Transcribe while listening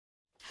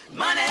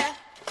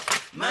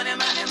Money,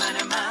 money,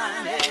 money,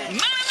 money. Money,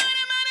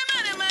 money,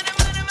 money, money,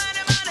 money,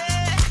 money, money,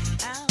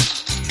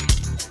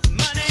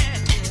 money.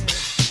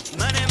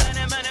 Money,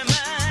 money, money,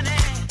 money.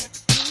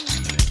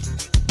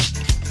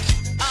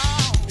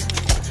 Oh,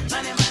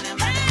 money, money,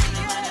 money,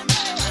 money, money,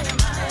 money, money,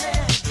 money.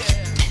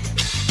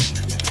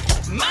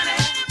 Money,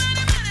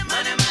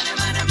 money, money,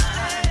 money,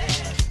 money.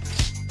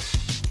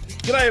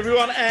 G'day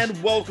everyone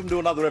and welcome to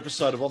another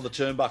episode of On the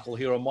Turnbuckle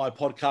here on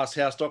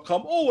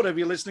mypodcasthouse.com or whatever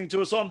you're listening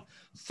to us on.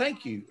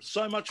 Thank you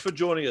so much for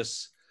joining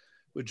us.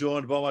 We're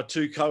joined by my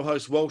two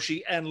co-hosts,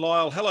 Welshie and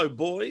Lyle. Hello,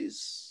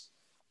 boys.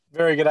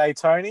 Very good day,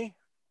 Tony.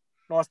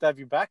 Nice to have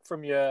you back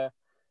from your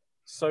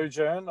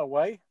sojourn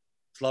away.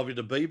 It's lovely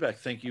to be back.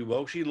 Thank you,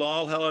 Welshie.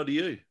 Lyle, hello to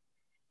you.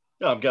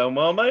 I'm going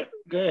well, mate.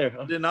 Yeah.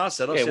 I didn't ask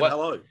that. I Yeah, said what-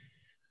 hello.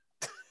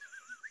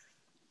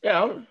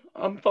 Yeah,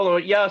 I'm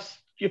following. Yes,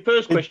 your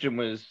first question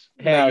was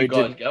how No, you he guys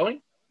didn't.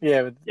 going?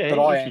 Yeah, but Yeah, I answered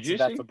that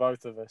introducing. for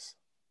both of us.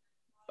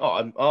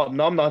 Oh,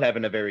 I'm not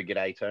having a very good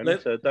day, Tony.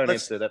 So don't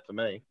let's- answer that for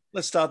me.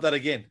 Let's start that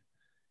again.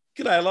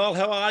 G'day, Lyle.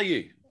 How are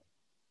you?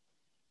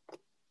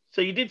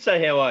 So you did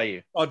say how are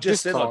you? I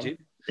just This said I time.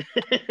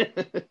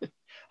 did.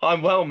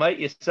 I'm well, mate.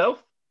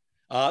 Yourself?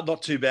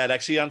 Not too bad,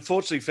 actually.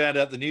 Unfortunately, found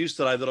out the news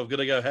today that I'm going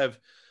to go have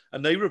a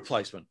knee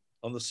replacement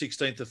on the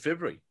 16th of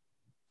February.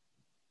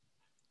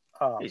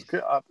 Oh, Yes. it's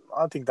good.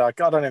 I think that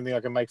I don't even think I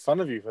can make fun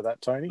of you for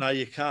that, Tony. No,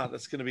 you can't.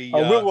 That's going to be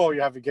I will while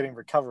you're getting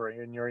recovery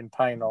and you're in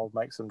pain. I'll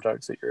make some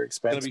jokes at your going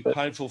expense. to be But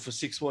painful for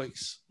 6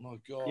 weeks. My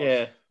God.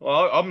 Yeah.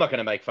 Well, I'm not going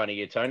to make fun of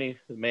you, Tony.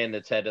 The man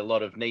that's had a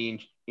lot of knee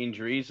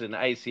injuries and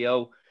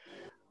ACL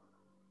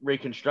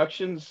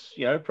reconstructions,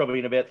 probably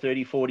in about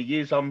 30, 40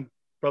 years, I'm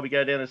probably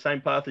go down the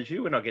same path as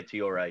you when I get to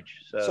your age.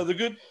 So the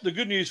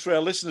good news for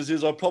our listeners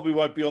is I probably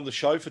won't be on the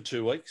show for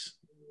 2 weeks.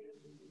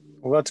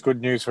 well, that's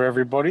good news for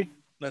everybody.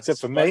 That's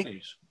Except for great me.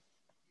 news.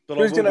 But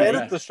Who's I will going to be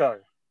edit back. the show?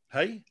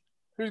 Hey,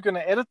 Who's going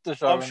to edit the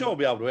show? I'm sure I'll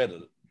be able to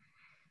edit it.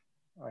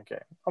 Okay,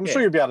 I'm Yeah.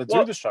 sure you'll be able to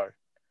Well- do the show.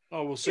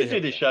 Oh, we'll see. You How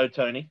do the show,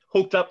 Tony.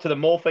 Hooked up to the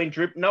morphine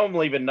drip. No one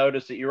will even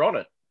notice that you're on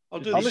it. I'll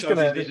do I'm the just show.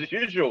 gonna- Business as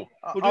usual.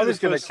 We'll do I'm the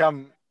just going to first-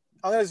 come.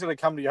 I'm just going to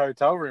come to your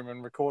hotel room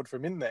and record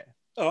from in there.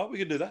 All right, we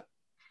can do that.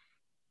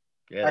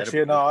 Yeah, that'll Actually,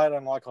 be no, good. I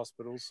don't like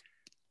hospitals.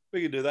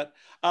 We can do that.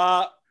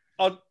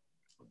 I'd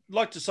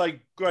like to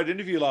say great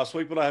interview last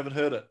week, but I haven't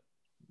heard it.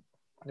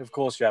 Of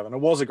course you haven't. It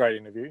was a great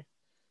interview.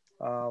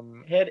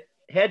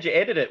 How'd you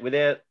edit it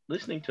without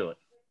listening to it?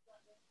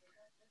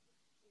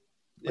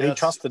 Yeah, He that's-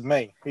 trusted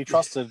me. He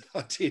trusted.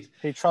 I did.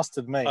 He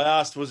trusted me. I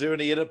asked, was there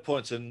any edit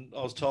points? And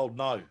I was told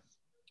no.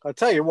 I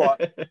tell you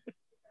what.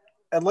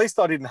 At least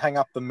I didn't hang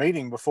up the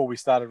meeting before we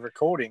started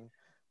recording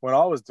when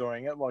I was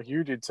doing it, like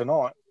you did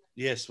tonight.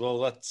 Yes, well,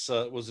 that's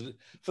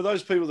for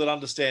those people that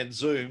understand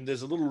Zoom.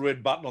 There's a little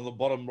red button on the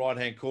bottom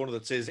right-hand corner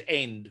that says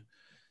 "end,"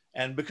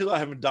 and because I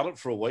haven't done it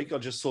for a week, I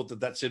just thought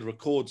that said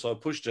record, so I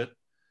pushed it.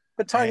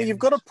 But Tony, And- you've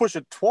got to push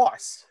it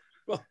twice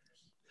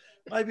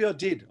Maybe I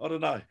did. I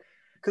don't know.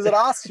 because it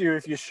asks you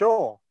if you're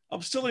sure.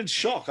 I'm still in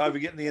shock over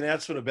getting the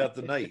announcement about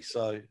the knee.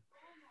 So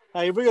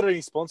Hey, have we got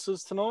any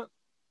sponsors tonight?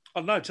 I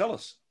don't know. Tell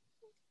us.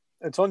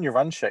 It's on your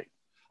run sheet.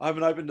 I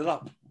haven't opened it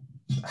up.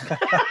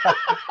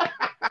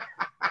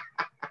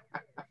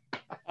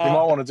 You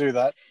might want to do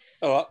that.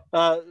 All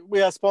right.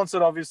 We are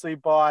sponsored, obviously,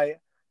 by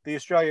the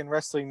Australian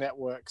Wrestling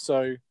Network.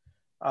 So,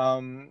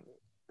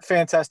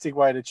 fantastic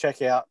way to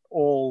check out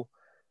all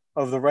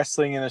of the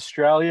wrestling in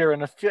Australia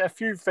and a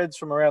few feds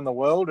from around the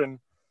world. And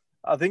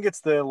I think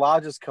it's the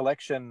largest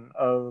collection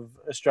of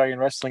Australian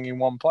wrestling in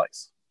one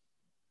place.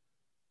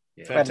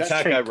 Yeah,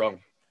 Fantastic. can't go wrong.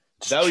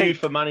 It's Value cheap.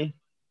 for money.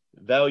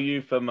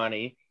 Value for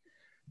money.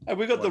 Have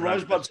we got the 100%.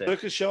 Rosebud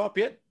Circus show up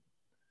yet?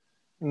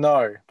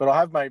 No, but I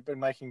have been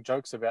making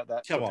jokes about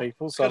that Come to on.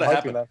 people. It's So I'm gotta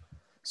hoping happen. that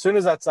as soon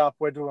as that's up,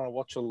 we're doing a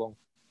watch along.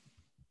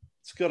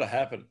 It's got to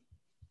happen.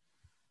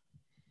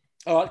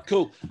 All right,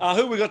 cool.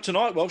 Who we got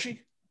tonight, Welshie?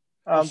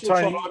 I'm still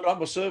Tony, trying to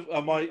open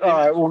up my all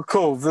right, well,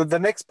 cool. The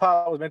next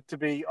part was meant to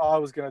be I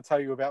was going to tell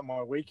you about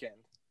my weekend.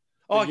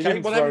 Oh, you okay.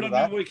 didn't What throw happened to on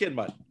that. your weekend,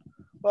 mate?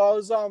 Well,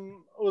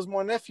 it was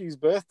my nephew's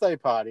birthday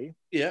party,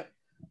 Yeah.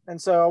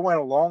 and so I went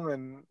along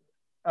and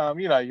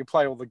you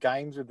play all the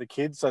games with the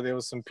kids. So there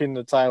was some pin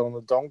the tail on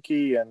the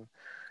donkey, and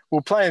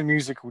we're playing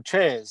musical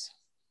chairs.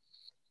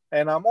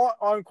 And I'm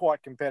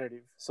quite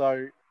competitive,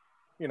 so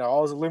I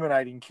was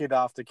eliminating kid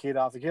after kid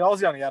after kid. I was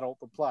the only adult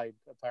that played,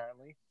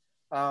 apparently.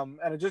 And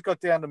it just got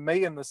down to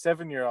me and the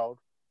 7-year-old.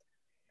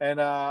 And,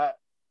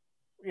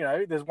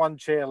 there's one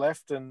chair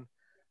left and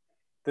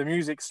the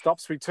music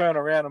stops. We turn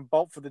around and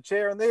bolt for the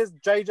chair. And there's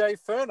JJ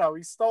Furno.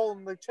 He's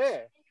stolen the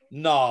chair.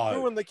 No.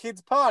 Ruined the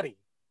kids' party.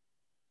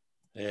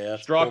 Yeah.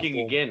 that's Striking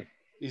poor form. again.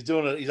 He's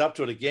doing it. He's up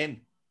to it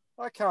again.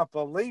 I can't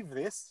believe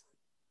this.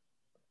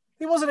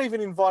 He wasn't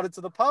even invited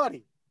to the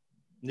party.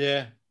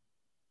 Yeah.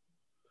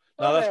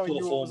 I No, don't know that's how he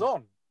poor knew it form. was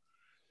on.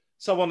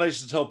 Someone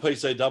needs to tell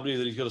PCW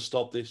that he's got to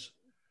stop this.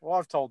 Well,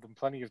 I've told them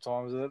plenty of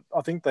times that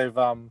I think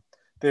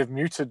they've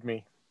muted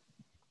me.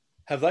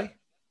 Have they?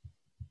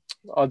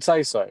 I'd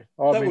say so.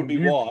 That would be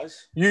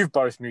wise. You've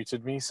both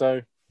muted me,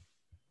 so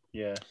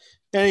Yeah.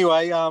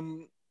 anyway,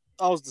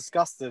 I was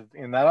disgusted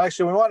in that.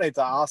 Actually, we might need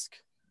to ask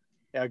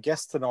our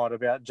guest tonight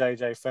about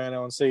JJ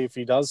Furno and see if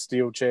he does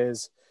steal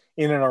chairs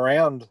in and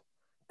around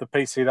the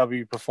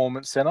PCW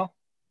Performance Centre.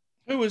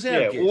 Who was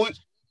our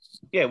guest?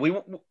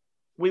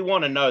 We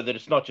want to know that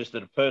it's not just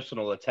a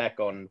personal attack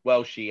on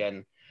Welshie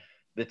and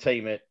the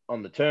team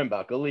on the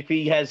turnbuckle. If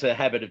he has a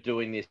habit of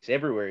doing this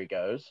everywhere he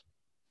goes,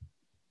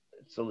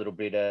 it's a little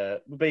bit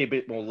be a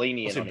bit more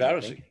lenient. It's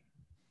embarrassing.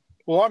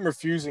 Well, I'm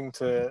refusing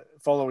to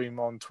follow him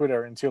on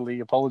Twitter until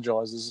he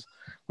apologises,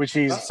 which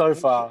he's so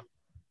far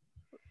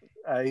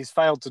he's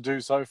failed to do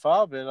so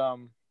far. But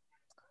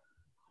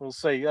we'll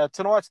see.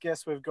 Tonight's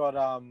guest, we've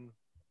got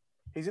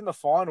he's in the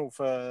final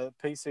for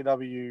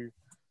PCW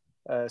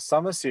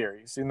Summer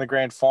Series in the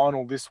grand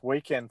final this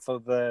weekend for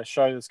the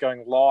show that's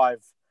going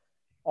live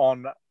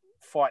on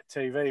Fight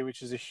TV,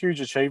 which is a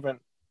huge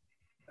achievement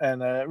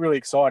and really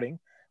exciting.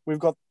 We've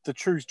got the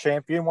true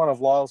champion, one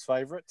of Lyle's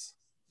favourites,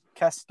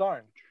 Cass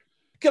Stone.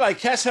 G'day,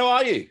 Cass. How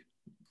are you?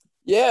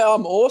 Yeah,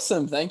 I'm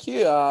awesome. Thank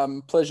you.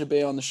 Pleasure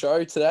being on the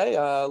show today.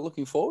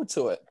 Looking forward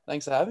to it.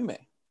 Thanks for having me.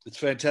 It's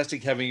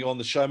fantastic having you on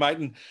the show, mate.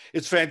 And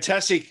it's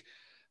fantastic,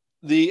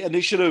 the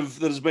initiative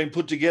that has been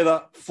put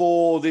together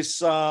for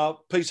this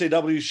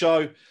PCW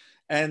show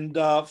and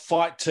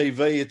Fight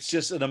TV. It's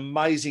just an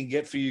amazing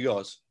get for you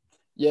guys.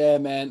 Yeah,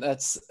 man,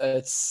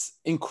 it's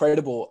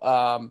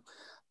incredible.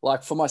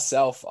 Like for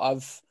myself,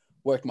 I've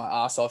worked my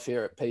ass off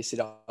here at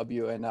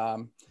PCW,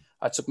 and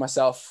I took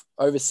myself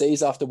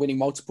overseas after winning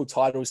multiple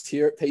titles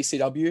here at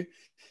PCW.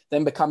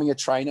 Then becoming a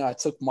trainer, I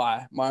took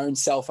my own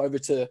self over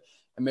to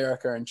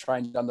America and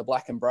trained under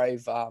Black and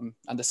Brave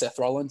under Seth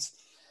Rollins.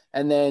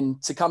 And then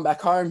to come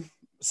back home,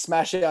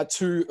 smash out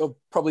two of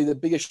probably the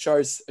biggest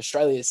shows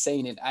Australia has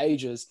seen in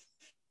ages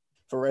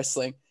for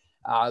wrestling,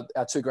 our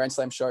two Grand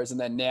Slam shows, and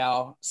then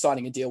now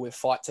signing a deal with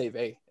Fight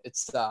TV.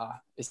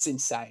 It's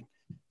insane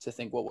to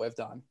think what we've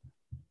done.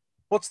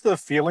 What's the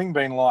feeling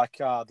been like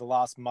the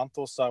last month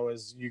or so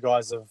as you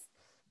guys have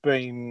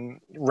been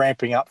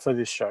ramping up for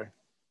this show?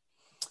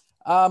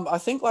 I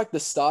think like the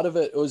start of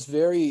it was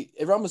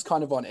everyone was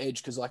kind of on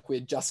edge because like we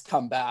had just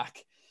come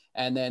back,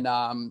 and then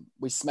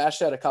we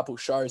smashed out a couple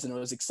shows and it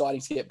was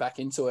exciting to get back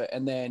into it.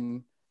 And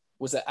then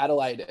was at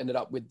Adelaide, ended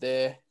up with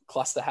their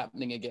cluster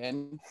happening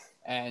again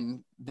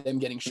and them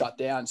getting shut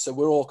down. So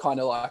we're all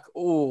kind of like,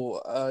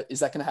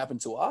 is that going to happen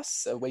to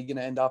us? Are we going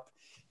to end up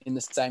in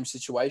the same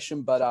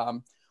situation?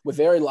 But we're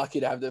very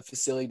lucky to have the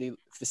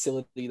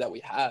facility that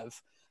we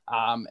have,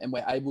 and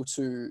we're able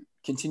to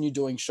continue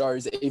doing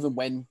shows even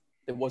when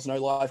there was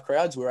no live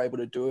crowds. We're able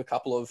to do a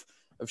couple of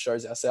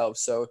shows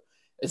ourselves. So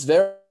it's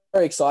very,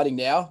 very exciting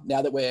now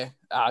that we're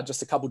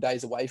just a couple of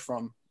days away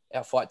from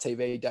our Fight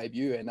TV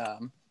debut. And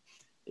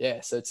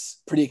so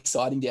it's pretty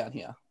exciting down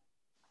here.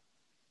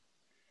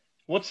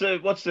 What's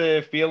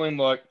the feeling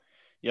like?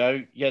 You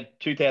know, you had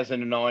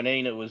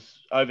 2019, it was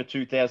over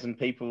 2,000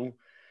 people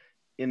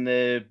in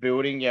the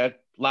building. Yeah,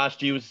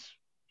 last year was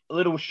a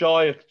little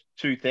shy of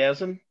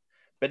 2,000,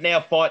 but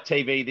now Fight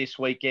TV this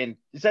weekend,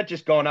 is that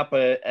just gone up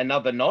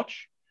another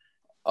notch?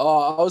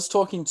 Oh, I was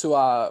talking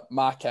to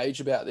Mark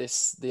Cage about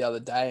this the other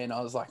day, and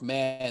I was like,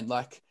 man,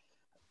 like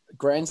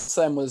Grand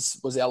Slam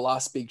was our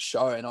last big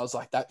show, and I was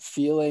like, that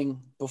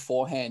feeling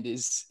beforehand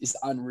is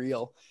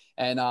unreal,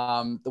 and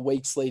the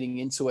weeks leading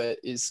into it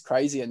is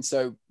crazy. And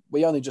so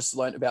we only just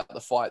learned about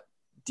the Fight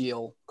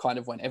deal kind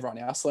of when everyone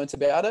else learnt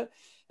about it.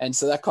 And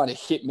so that kind of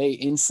hit me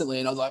instantly.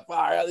 And I was like,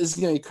 wow, this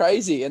is going to be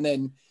crazy. And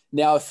then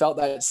now I felt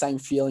that same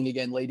feeling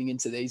again leading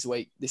into this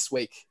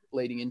week,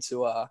 leading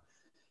into our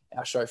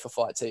show for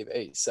Fight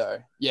TV. So,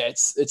 yeah,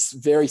 it's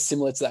very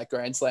similar to that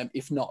Grand Slam,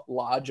 if not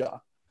larger.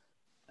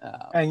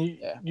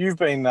 You've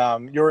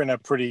been, you're in a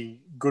pretty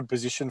good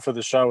position for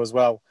the show as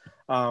well.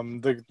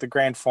 The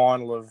grand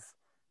final of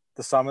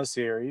the Summer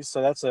Series.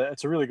 So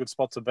it's a really good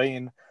spot to be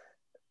in.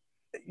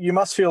 You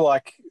must feel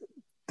like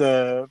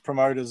the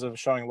promoters are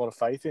showing a lot of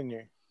faith in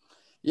you.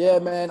 Yeah,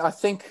 man. I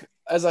think,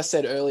 as I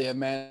said earlier,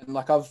 man,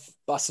 like I've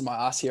busted my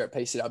ass here at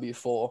PCW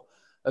for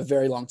a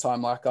very long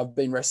time. Like I've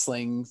been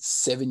wrestling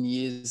 7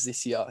 years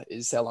this year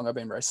is how long I've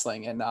been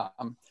wrestling. And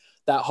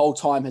that whole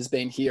time has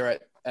been here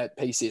at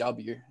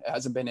PCW. It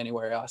hasn't been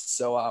anywhere else.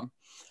 So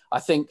I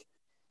think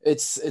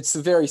it's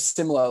very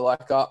similar.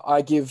 Like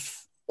I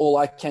give all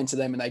I can to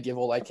them and they give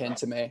all they can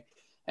to me.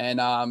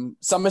 And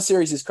Summer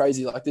Series is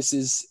crazy. Like this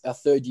is our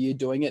third year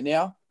doing it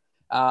now.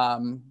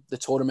 The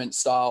tournament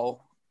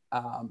style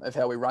of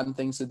how we run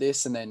things with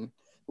this, and then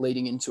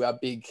leading into our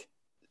big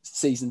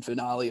season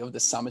finale of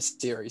the Summer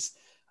Series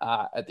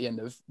at the end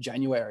of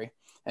January.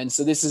 And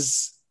so this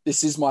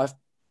is my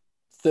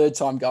third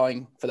time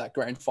going for that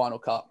Grand Final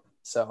Cup.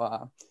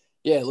 So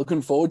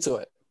looking forward to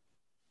it.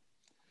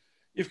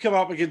 You've come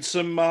up against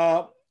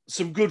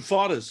some good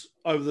fighters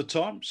over the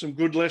time, some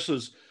good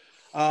wrestlers.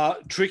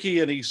 Tricky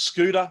and his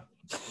Scooter,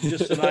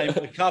 just to name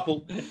a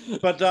couple.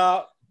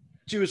 But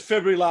it was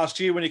February last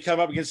year when you came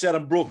up against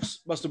Adam Brooks.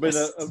 Must have been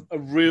a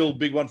real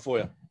big one for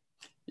you.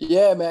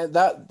 Yeah, man,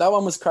 that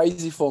one was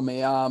crazy for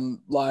me.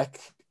 Like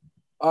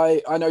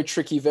I know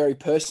Tricky very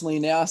personally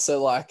now,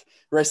 so like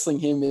wrestling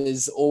him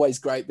is always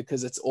great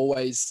because it's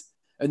always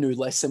a new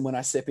lesson when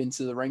I step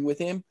into the ring with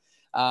him,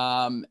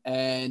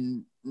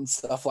 and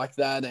stuff like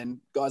that. And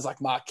guys like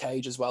Mark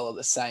Cage as well are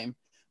the same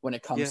when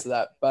it comes to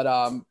that. But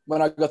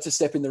when I got to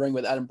step in the ring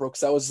with Adam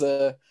Brooks, that was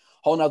a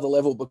whole nother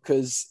level,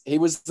 because he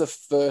was the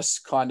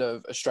first kind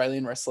of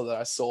Australian wrestler that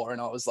I saw, and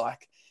I was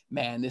like,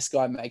 man, this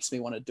guy makes me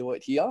want to do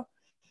it here.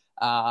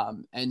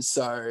 And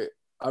so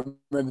I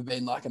remember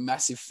being like a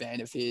massive fan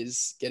of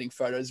his, getting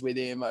photos with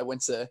him. I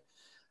went to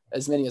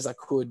as many as I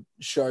could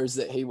shows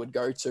that he would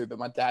go to, but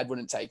my dad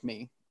wouldn't take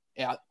me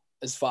out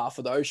as far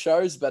for those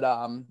shows. But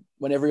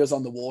whenever he was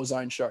on the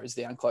Warzone shows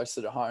down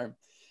closer to home,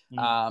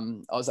 I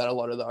was at a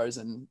lot of those.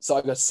 And so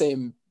I got to see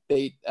him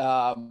beat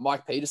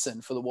Mike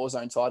Peterson for the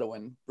Warzone title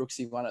when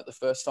Brooksy won it the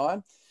first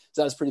time.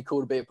 So that was pretty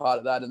cool to be a part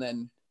of that. And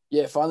then,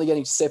 yeah, finally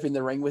getting to step in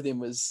the ring with him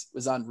was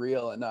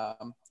unreal. And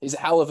he's a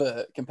hell of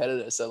a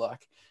competitor. So,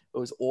 like, it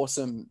was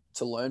awesome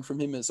to learn from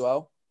him as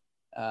well.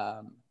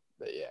 But,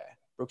 yeah,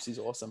 Brooksy's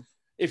awesome.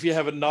 If you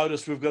haven't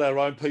noticed, we've got our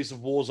own piece of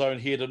Warzone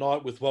here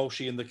tonight with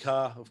Walshy in the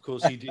car. Of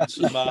course, he did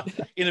some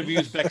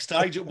interviews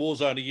backstage at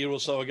Warzone a year or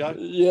so ago.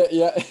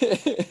 Yeah.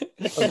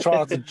 I'm trying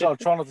not to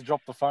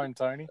drop the phone,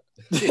 Tony.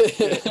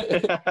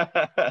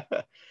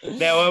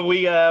 Now,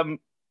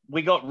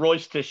 we got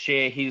Royce to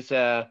share his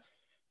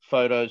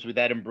photos with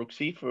Adam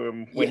Brooksy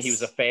from when he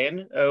was a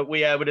fan.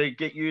 We able to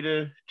get you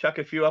to chuck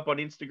a few up on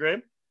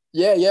Instagram?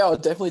 Yeah, I'll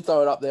definitely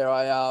throw it up there.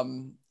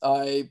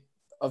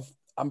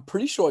 I'm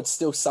pretty sure it's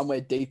still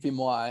somewhere deep in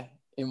my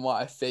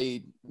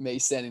feed, me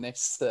standing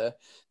next to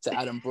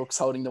Adam Brooks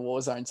holding the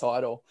Warzone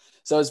title.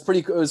 So it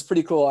was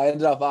pretty cool. I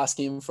ended up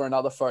asking him for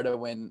another photo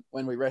when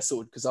we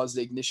wrestled, because I was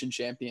the Ignition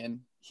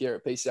champion here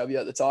at PCW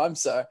at the time.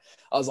 So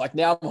I was like,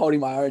 now I'm holding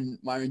my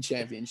own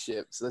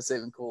championship. So that's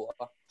even cooler.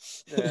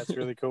 Yeah, it's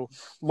really cool.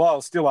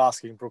 Lyle's still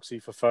asking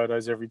Brooksy for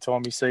photos every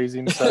time he sees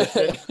him. So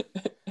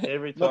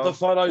Every time. Not the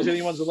photos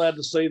anyone's allowed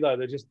to see, though.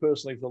 They're just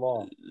personally for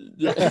Lyle.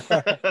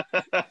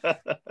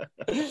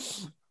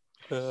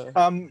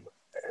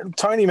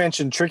 Tony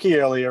mentioned Tricky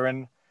earlier,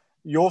 and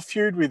your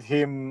feud with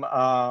him,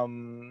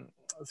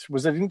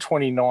 was it in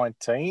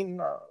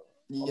 2019?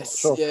 Yes.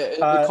 Sure.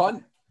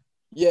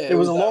 Yeah. It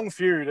was a long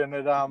feud, and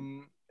it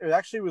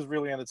actually was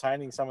really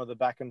entertaining, some of the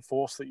back and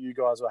forth that you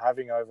guys were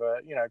having over,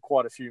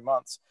 quite a few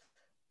months.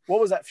 What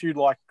was that feud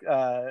like?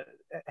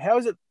 How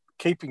is it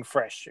keeping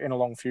fresh in a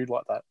long feud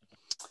like that?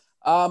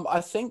 I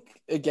think,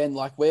 again,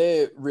 like,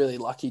 we're really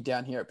lucky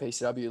down here at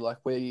PCW. Like,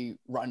 we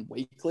run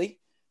weekly.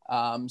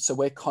 So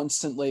we're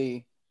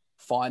constantly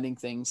finding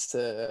things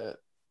to,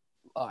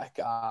 like,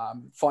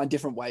 find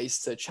different ways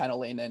to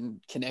channel in and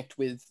connect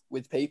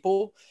with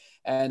people.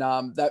 And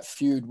that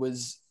feud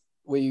was,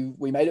 we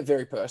made it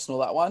very personal,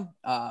 that one.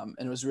 And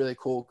it was really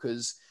cool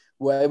because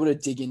we're able to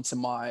dig into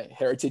my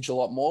heritage a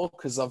lot more,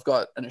 because I've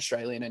got an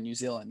Australian and New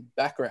Zealand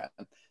background,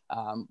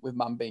 with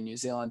mum being New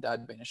Zealand,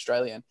 dad being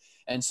Australian.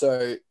 And so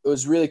it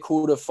was really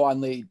cool to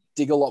finally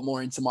dig a lot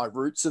more into my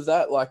roots of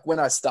that. Like, when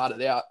I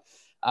started out,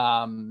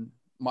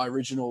 my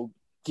original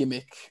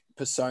gimmick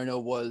persona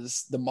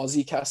was the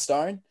Mozzie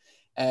Castone.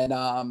 And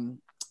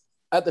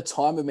at the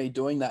time of me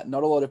doing that,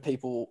 not a lot of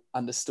people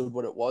understood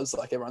what it was.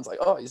 Like, everyone's like,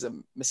 oh, he's a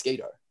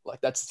mosquito.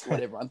 Like, that's what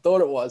everyone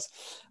thought it was.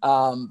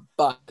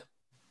 But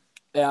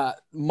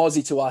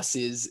Mozzie to us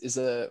is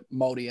a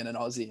Māori and an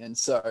Aussie. And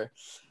so,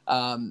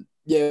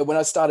 when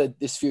I started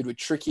this feud with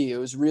Tricky, it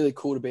was really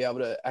cool to be able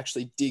to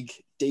actually dig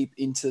deep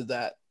into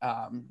that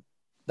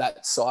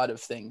that side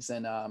of things.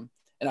 And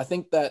I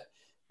think that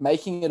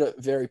making it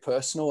very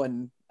personal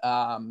and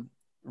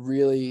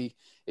really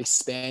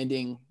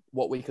expanding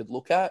what we could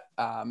look at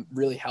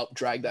really helped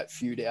drag that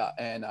feud out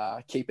and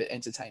keep it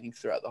entertaining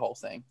throughout the whole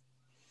thing.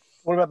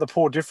 What about the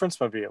poor difference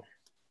mobile?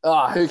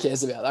 Oh, who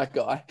cares about that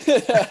guy?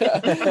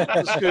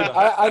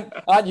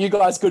 Aren't you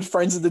guys good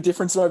friends of the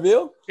Difference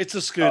Mobile? It's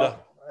a scooter.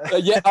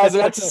 I was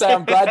about to say,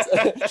 I'm glad.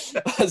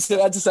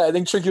 I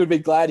think Tricky would be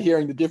glad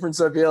hearing the Difference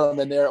Mobile, and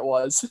then there it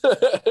was.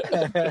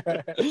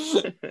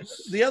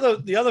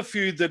 The other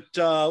feud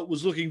that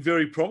was looking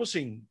very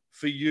promising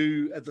for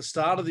you at the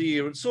start of the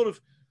year, and sort of,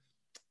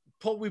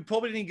 we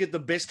probably didn't get the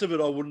best of it.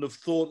 I wouldn't have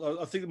thought.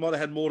 I think it might have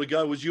had more to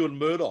go. Was you and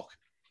Murdoch?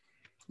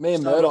 Me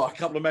and Started off Murdoch. a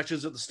couple of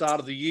matches at the start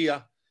of the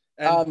year,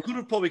 and could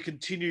have probably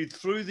continued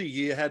through the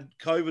year had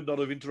COVID not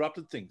have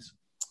interrupted things.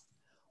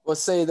 Well,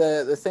 see,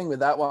 the thing with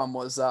that one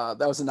was that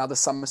was another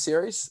summer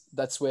series.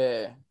 That's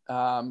where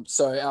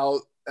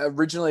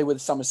originally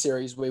with summer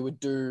series, we would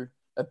do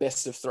a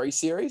best of 3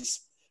 series,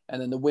 and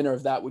then the winner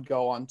of that would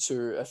go on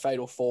to a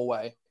fatal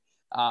 4-way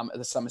at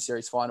the summer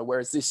series final.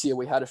 Whereas this year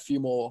we had a few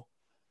more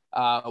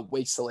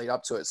weeks to lead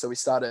up to it. So we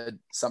started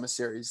summer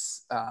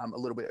series a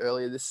little bit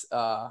earlier.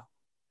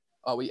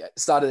 We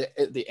started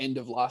at the end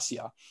of last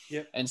year.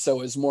 Yep. And so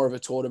it was more of a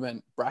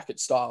tournament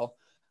bracket style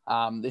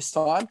this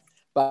time.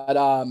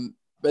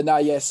 But no,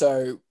 yeah.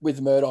 So with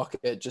Murdoch,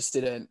 it just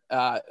didn't.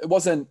 It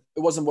wasn't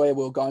where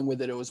we were going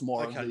with it. It was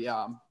more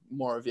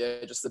of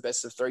just the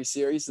best of 3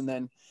 series, and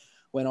then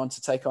went on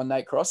to take on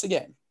Nate Cross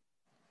again.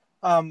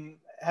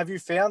 Have you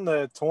found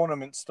the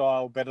tournament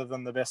style better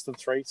than the best of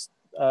 3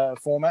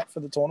 format for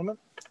the tournament?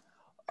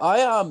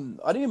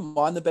 I didn't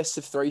mind the best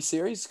of three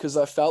series because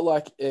I felt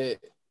like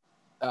it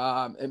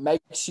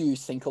makes you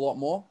think a lot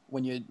more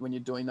when you're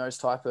doing those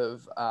type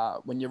of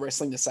when you're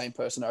wrestling the same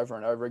person over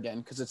and over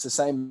again, because it's the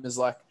same as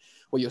like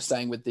what you're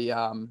saying with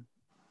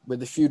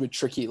the feud with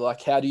Tricky.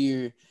 Like, how do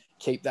you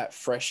keep that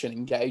fresh and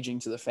engaging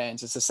to the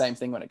fans? It's the same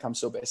thing when it comes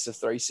to a best of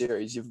three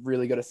series. You've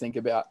really got to think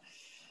about,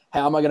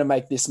 how am I going to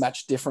make this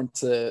match different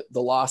to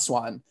the last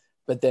one,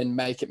 but then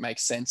make it make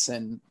sense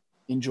and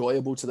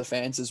enjoyable to the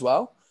fans as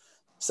well.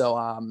 So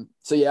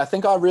yeah, I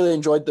think I really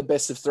enjoyed the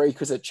best of three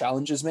because it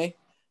challenges me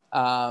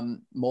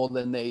more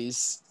than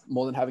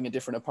having a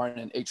different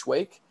opponent each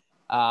week.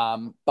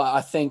 But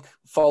I think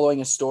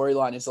following a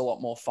storyline is a lot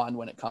more fun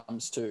when it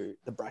comes to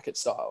the bracket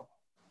style.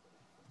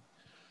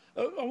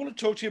 I want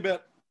to talk to you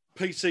about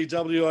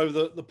PCW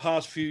over the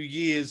past few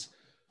years.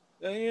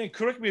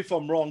 Correct me if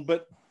I'm wrong,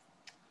 but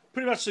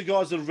pretty much the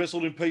guys that have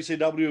wrestled in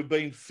PCW have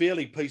been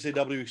fairly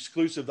PCW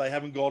exclusive. They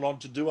haven't gone on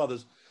to do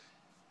others.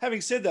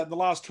 Having said that, in the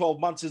last 12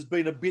 months, there's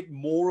been a bit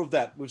more of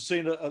that. We've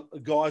seen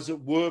guys that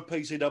were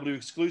PCW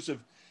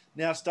exclusive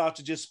now start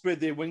to just spread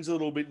their wings a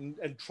little bit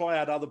and try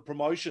out other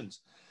promotions.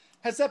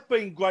 Has that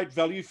been great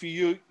value for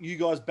you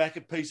guys back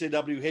at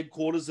PCW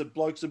headquarters, that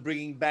blokes are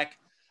bringing back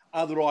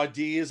other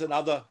ideas and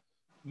other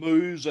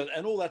moves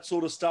and all that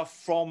sort of stuff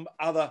from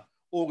other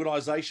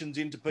organisations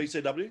into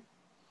PCW?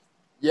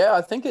 Yeah,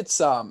 I think it's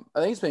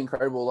been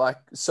incredible. Like,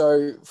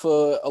 so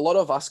for a lot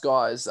of us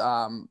guys,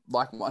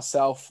 like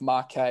myself,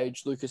 Mark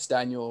Cage, Lucas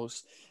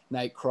Daniels,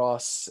 Nate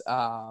Cross,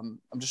 I'm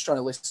just trying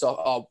to list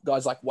off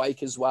guys like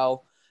Wake as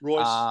well.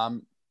 Royce.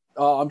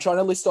 I'm trying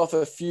to list off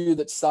a few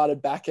that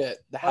started back at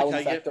the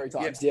Helen Factory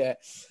times. Yep.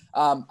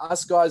 Yeah.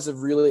 Us guys have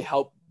really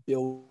helped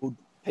build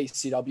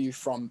PCW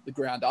from the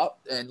ground up,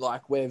 and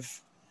like we've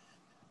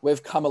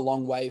come a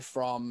long way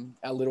from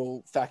our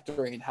little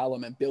factory in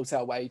Hallam and built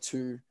our way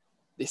to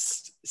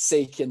this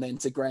Seek and then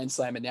to Grand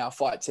Slam and now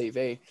Fight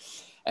TV.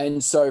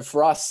 And so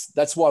for us,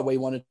 that's why we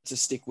wanted to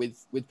stick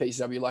with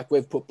PCW. Like,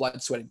 we've put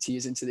blood, sweat and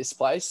tears into this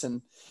place,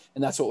 and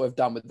that's what we've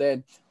done with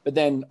them. But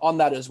then on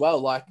that as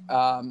well, like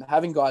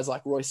having guys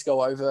like Royce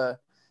go over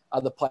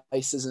other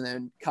places and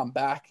then come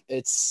back,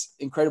 it's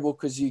incredible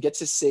because you get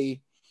to see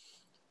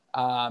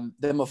them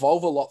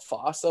evolve a lot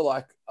faster.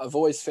 Like, I've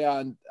always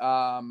found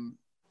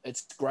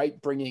it's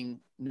great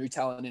bringing new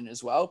talent in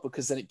as well,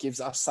 because then it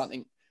gives us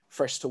something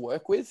fresh to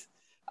work with.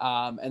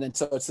 And then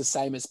so it's the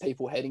same as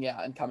people heading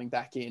out and coming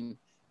back in.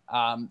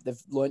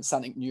 They've learned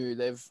something new.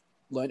 They've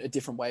learned a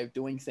different way of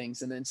doing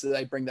things. And then so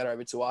they bring that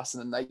over to us,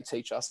 and then they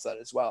teach us that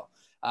as well.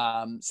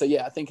 So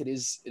yeah, I think it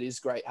is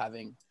great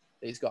having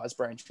these guys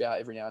branch out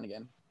every now and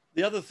again.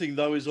 The other thing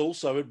though is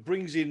also it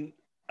brings in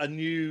a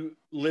new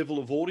level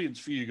of audience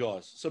for you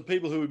guys. So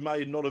people who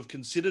may not have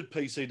considered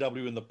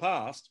PCW in the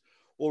past,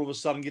 all of a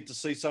sudden get to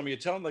see some of your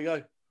talent. They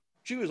go,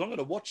 gee whiz, I'm going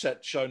to watch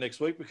that show next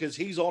week because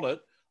he's on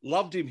it.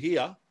 Loved him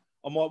here.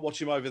 I might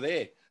watch him over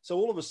there. So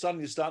all of a sudden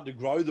you're starting to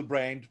grow the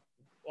brand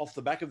off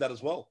the back of that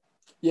as well.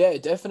 Yeah,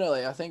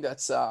 definitely. I think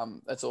that's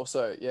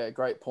also, a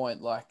great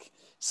point. Like,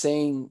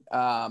 seeing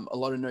a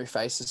lot of new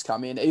faces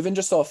come in, even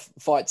just off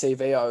Fight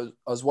TV. I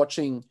was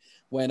watching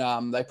when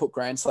they put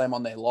Grand Slam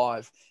on there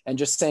live, and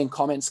just seeing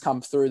comments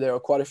come through. There were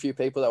quite a few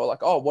people that were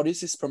like, oh, what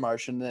is this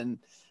promotion?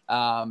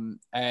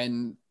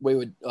 And we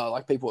would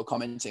like, people were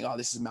commenting, oh,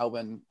 this is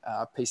Melbourne,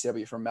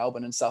 PCW from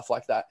Melbourne and stuff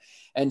like that.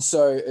 And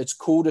so it's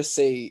cool to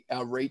see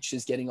our reach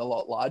is getting a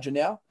lot larger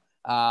now.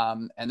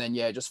 And then,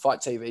 just Fight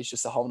TV is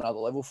just a whole nother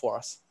level for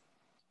us.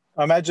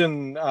 I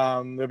imagine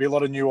there'll be a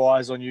lot of new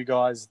eyes on you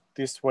guys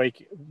this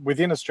week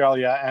within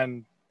Australia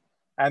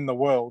and the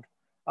world.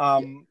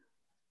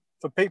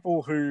 For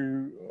people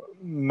who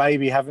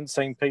maybe haven't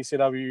seen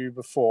PCW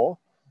before,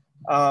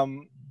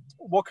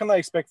 what can they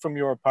expect from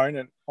your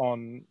opponent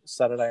on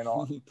Saturday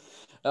night?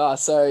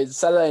 So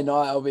Saturday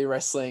night, I'll be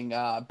wrestling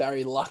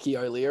Barry Lucky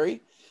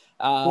O'Leary.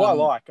 Who I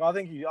like.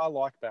 I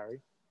like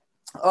Barry.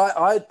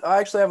 I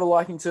actually have a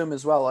liking to him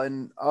as well.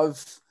 And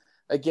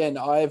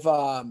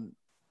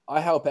I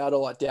help out a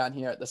lot down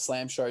here at the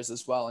Slam shows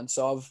as well. And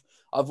so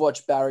I've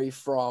watched Barry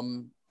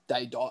from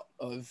day dot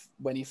of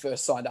when he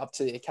first signed up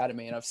to the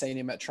academy, and I've seen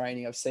him at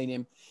training. I've seen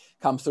him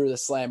come through the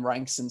Slam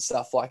ranks and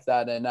stuff like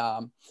that. And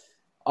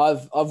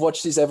I've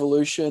watched his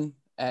evolution,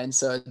 and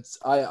so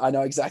I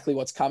know exactly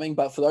what's coming.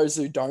 But for those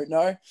who don't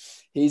know,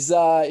 he's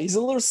a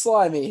little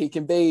slimy.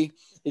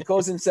 He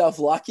calls himself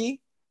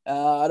Lucky.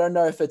 I don't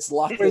know if it's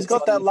luck. He's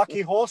got that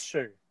lucky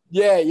horseshoe.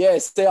 Yeah.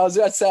 See, I was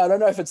about to say, I don't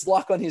know if it's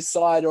luck on his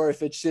side or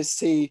if it's just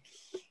he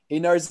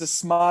knows the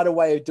smarter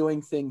way of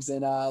doing things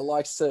and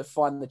likes to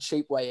find the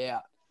cheap way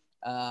out.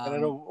 And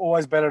it's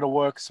always better to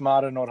work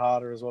smarter, not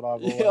harder, is what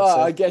I've always said.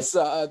 I guess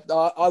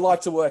I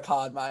like to work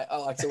hard, mate. I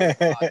like to work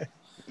hard.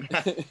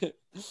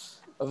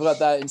 I've got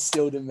that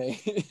instilled in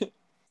me.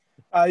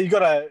 You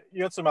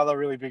got some other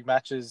really big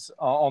matches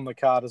on the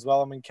card as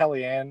well. I mean,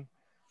 Kellyanne,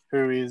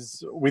 who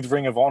is with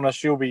Ring of Honor,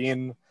 she'll be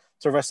in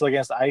to wrestle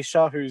against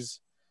Aisha,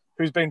 who's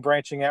been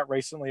branching out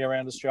recently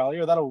around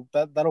Australia.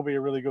 That'll be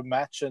a really good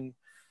match. And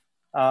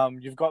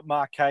you've got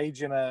Mark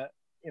Cage in a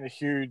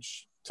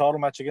huge title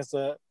match against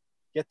a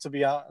yet to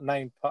be a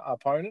named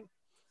opponent.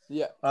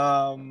 Yeah.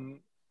 And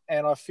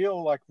I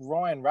feel like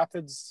Ryan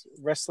Rapids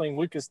wrestling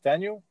Lucas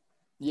Daniel.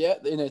 Yeah,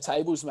 in a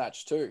tables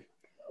match too.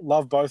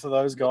 Love both of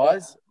those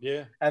guys.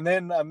 Yeah. And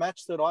then a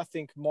match that I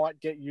think might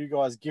get you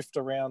guys gift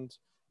around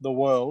the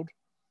world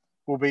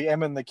will be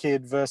Emin the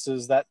Kid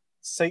versus that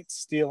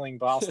seat-stealing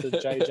bastard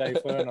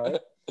JJ Furno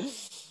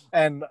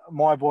and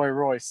my boy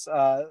Royce.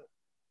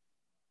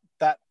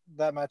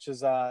 That match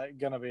is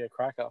going to be a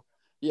cracker.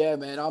 Yeah,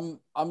 man,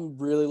 I'm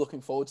really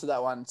looking forward to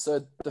that one.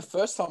 So the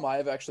first time I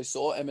ever actually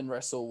saw Emin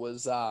wrestle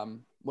was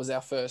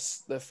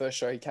the first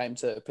show he came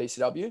to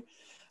PCW.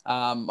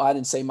 I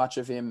hadn't seen much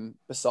of him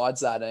besides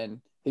that, and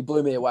he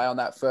blew me away on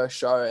that first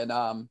show.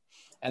 And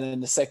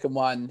then the second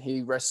one,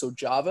 he wrestled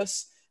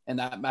Jarvis, and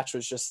that match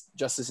was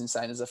just as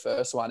insane as the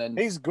first one. And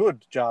he's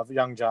good,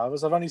 young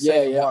Jarvis. I've only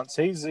seen him once.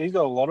 He's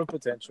got a lot of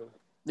potential.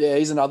 Yeah,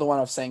 he's another one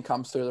I've seen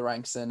come through the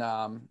ranks, and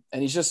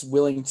he's just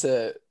willing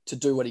to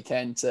do what he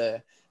can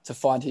to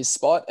find his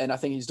spot, and I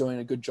think he's doing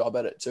a good job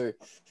at it too.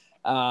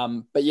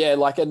 But yeah,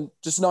 and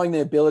just knowing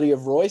the ability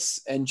of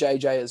Royce and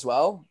JJ as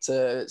well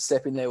to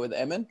step in there with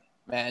Emin,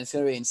 man, it's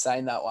going to be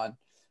insane, that one.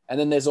 And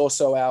then there's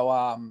also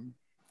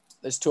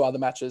there's two other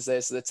matches.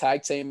 There's the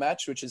tag team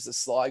match, which is the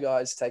Sly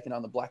Guys taking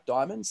on the Black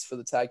Diamonds for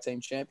the tag team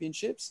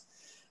championships.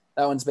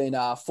 That one's been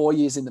 4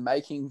 years in the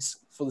makings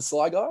for the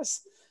Sly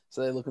Guys.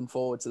 So they're looking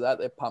forward to that.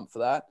 They're pumped for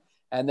that.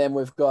 And then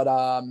we've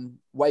got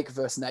Wake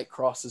versus Nate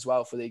Cross as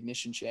well for the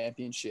Ignition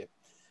Championship.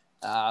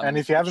 And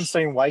if you haven't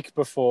seen Wake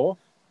before,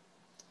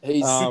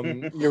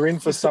 you're in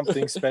for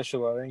something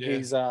special. I think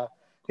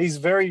he's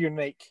very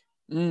unique.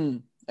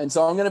 And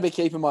so I'm going to be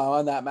keeping my eye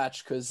on that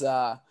match because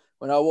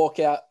when I walk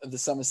out of the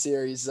Summer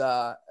Series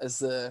as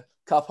the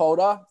cup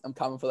holder, I'm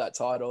coming for that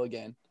title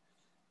again.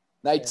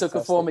 Nate took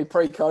it for me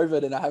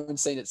pre-COVID, and I haven't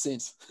seen it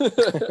since.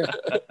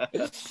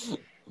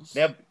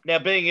 Now,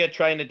 being a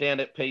trainer down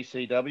at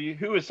PCW,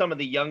 who are some of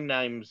the young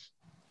names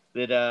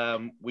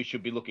that we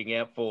should be looking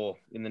out for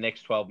in the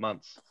next 12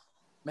 months?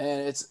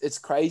 Man, it's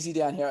crazy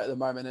down here at the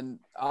moment. And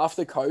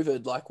after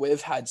COVID,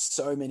 we've had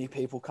so many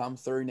people come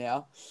through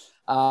now.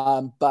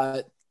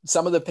 But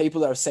some of the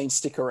people that I've seen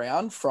stick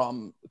around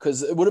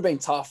because it would have been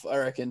tough, I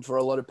reckon, for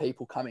a lot of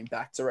people coming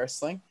back to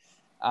wrestling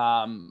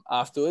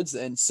afterwards.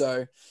 And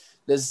so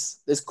there's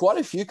quite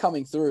a few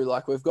coming through.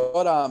 We've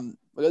got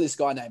this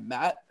guy named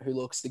Matt who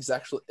looks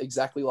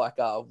exactly like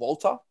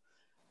Walter.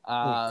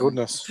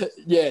 Goodness.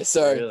 Yeah.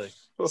 So,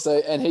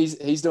 Really? and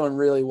he's doing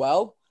really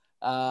well.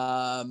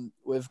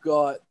 We've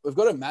got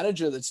a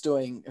manager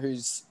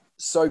who's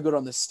so good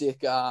on the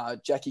stick,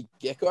 Jackie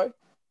Gecko.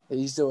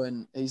 He's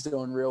doing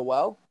real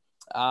well.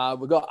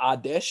 We've got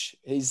Ardesh.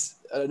 I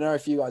don't know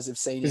if you guys have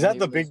seen him. Is that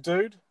the big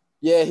dude?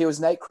 Yeah, he was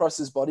Nate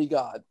Cross's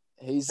bodyguard.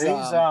 He's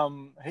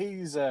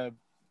a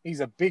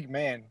big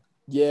man.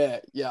 Yeah.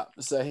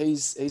 So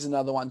he's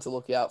another one to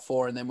look out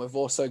for. And then we've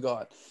also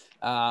got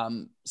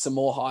some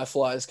more high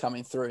flyers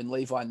coming through in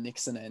Levi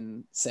Nixon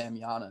and Sam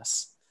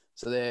Yanis.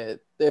 So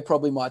they're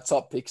probably my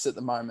top picks at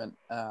the moment,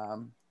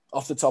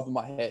 off the top of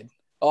my head.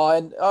 Oh,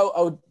 and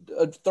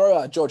I'd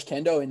throw George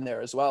Kendo in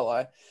there as well.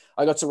 I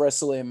got to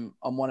wrestle him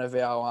on one of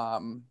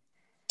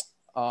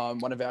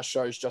our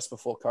shows just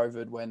before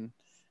COVID when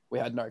we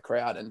had no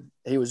crowd, and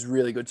he was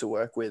really good to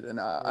work with. And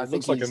I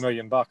think looks like $1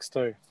 million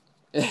too.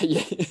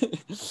 Yeah,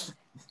 he's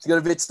got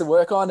a bit to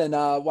work on, and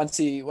once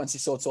he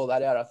sorts all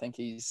that out, I think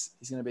he's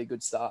going to be a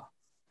good star.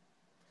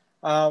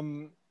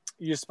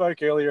 You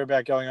spoke earlier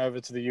about going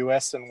over to the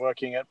US and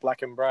working at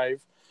Black and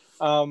Brave.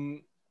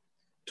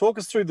 Talk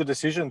us through the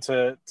decision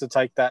to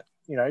take that,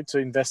 to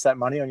invest that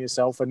money on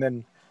yourself, and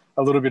then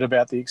a little bit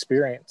about the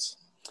experience.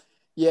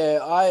 Yeah,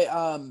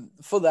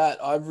 for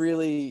that, I've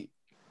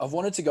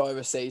wanted to go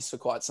overseas for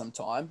quite some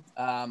time.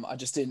 I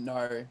just didn't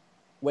know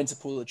when to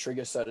pull the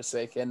trigger, so to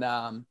speak. And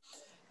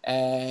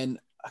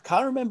I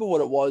can't remember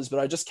what it was, but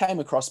I just came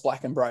across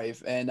Black and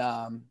Brave,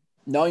 and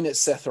knowing that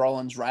Seth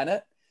Rollins ran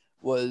it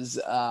was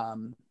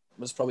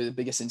probably the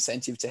biggest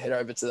incentive to head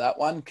over to that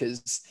one,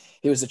 because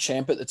he was a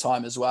champ at the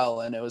time as well.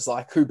 And it was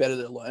like, who better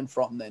to learn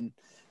from than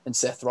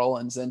Seth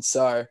Rollins? And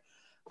so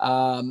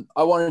I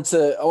want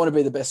to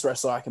be the best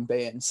wrestler I can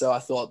be. And so I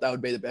thought that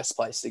would be the best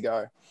place to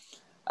go.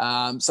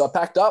 So I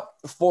packed up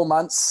 4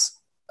 months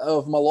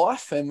of my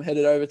life and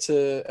headed over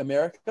to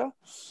America,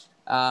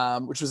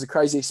 which was a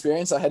crazy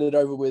experience. I headed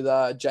over with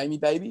Jamie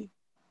Baby.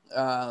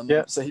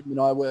 So him and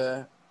I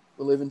were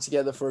living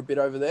together for a bit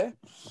over there.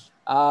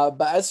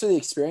 But as for the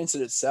experience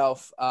in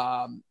itself,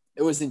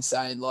 it was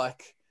insane.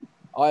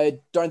 I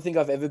don't think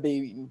I've ever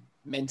been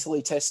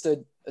mentally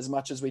tested as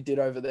much as we did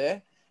over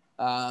there.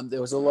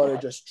 There was a lot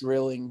of just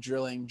drilling.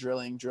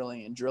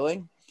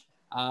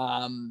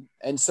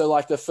 And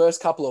so the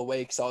first couple of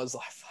weeks I was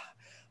like,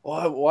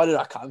 why did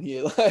I come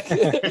here?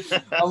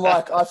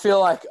 I feel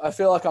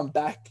like I'm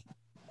back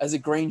as a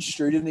green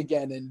student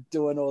again and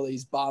doing all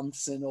these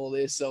bumps and all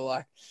this.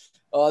 So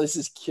this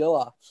is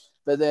killer.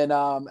 But then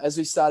as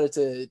we started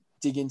to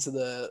dig into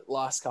the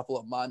last couple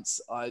of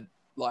months,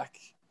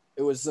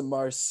 it was the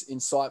most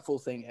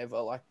insightful thing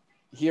ever.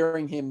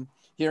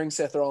 Hearing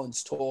Seth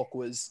Rollins talk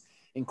was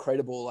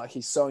incredible. Like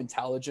he's so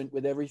intelligent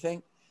with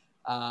everything.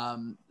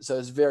 So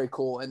it's very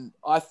cool. And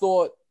I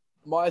thought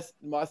my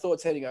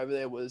thoughts heading over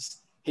there was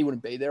he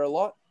wouldn't be there a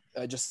lot.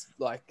 Just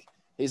like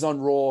he's on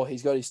Raw,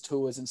 he's got his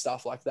tours and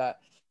stuff like that.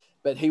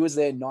 But he was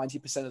there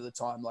 90% of the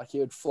time. Like he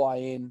would fly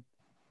in,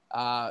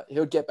 he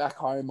would get back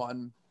home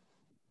on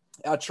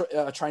our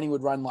training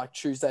would run like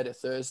Tuesday to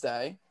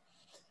Thursday,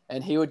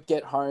 and he would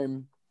get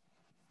home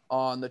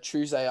on the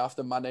Tuesday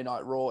after Monday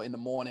Night Raw in the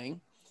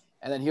morning,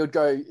 and then he would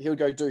go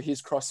do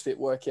his CrossFit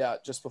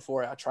workout just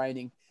before our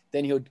training.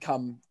 Then he would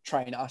come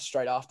train us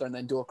straight after, and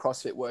then do a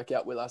CrossFit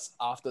workout with us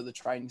after the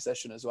training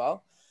session as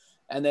well.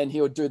 And then he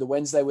would do the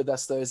Wednesday with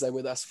us, Thursday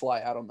with us,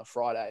 fly out on the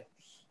Friday.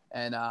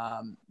 And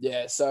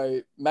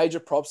so major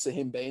props to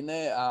him being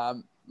there.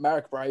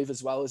 Marek Brave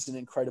as well is an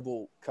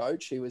incredible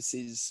coach. He was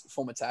his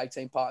former tag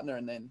team partner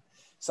and then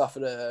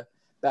suffered a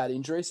bad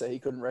injury, so he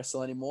couldn't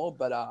wrestle anymore.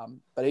 But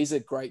he's a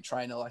great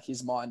trainer. Like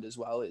his mind as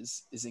well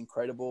is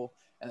incredible.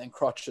 And then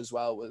Crotch as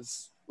well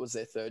was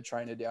their third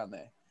trainer down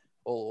there.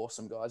 All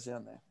awesome guys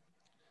down there.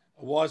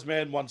 A wise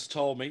man once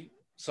told me,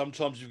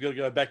 sometimes you've got to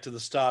go back to the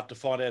start to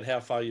find out how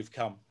far you've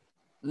come.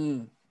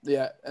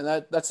 Yeah,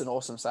 and that's an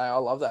awesome saying. I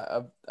love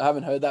that. I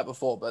haven't heard that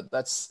before, but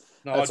that's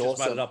I just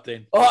awesome. made it up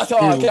then. Oh,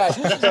 okay.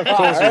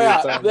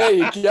 There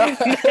you go.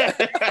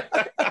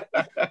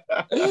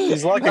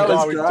 He's like That a guy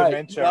was with great.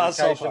 dementia.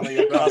 Grasshopper. Occasionally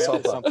he'll come out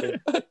with Grasshopper. something.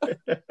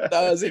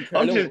 That was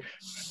incredible.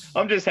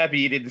 I'm just happy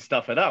you didn't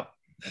stuff it up.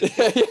 The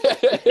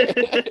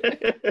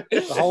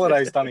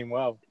holiday's done him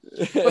well.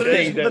 But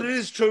Yeah, it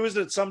is true,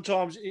 isn't it?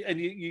 Sometimes, and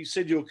you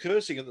said you were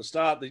cursing at the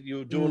start that you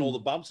were doing all the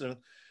bumps and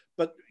everything,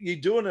 but you're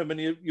doing them and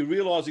you're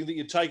realizing that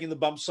you're taking the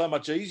bumps so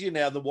much easier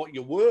now than what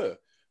you were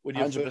when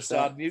you 100%. first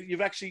started.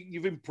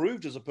 You've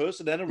improved as a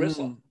person and a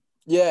wrestler.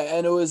 Yeah,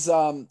 and it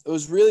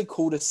was really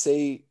cool to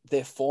see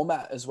their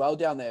format as well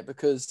down there,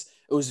 because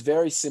it was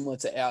very similar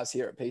to ours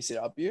here at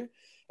PCW.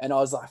 And I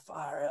was like,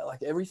 far out,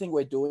 like everything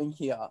we're doing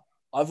here,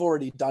 I've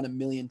already done a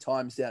million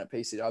times down at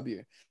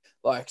PCW.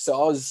 Like,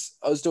 so I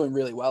was doing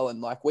really well.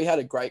 And like, we had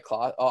a great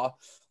class.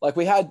 Like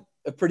we had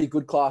a pretty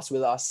good class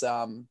with us.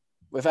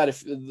 We've had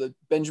the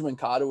Benjamin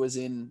Carter was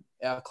in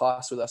our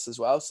class with us as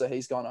well. So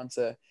he's gone on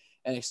to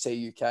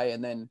NXT UK.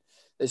 And then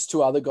there's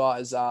two other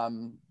guys,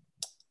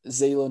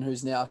 Zealand,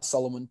 who's now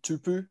Solomon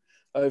Tupu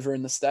over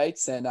in the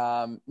States,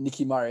 and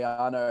Nicky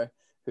Mariano,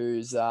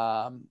 who's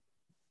Conan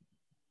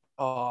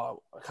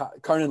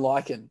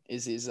Lycan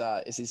is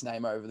his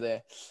name over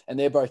there, and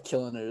they're both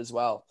killing it as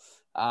well.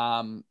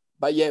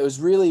 But yeah, it was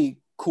really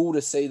cool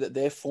to see that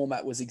their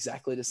format was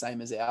exactly the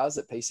same as ours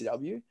at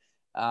PCW.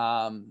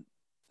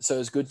 So it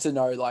was good to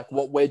know like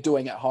what we're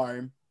doing at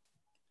home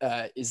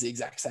is the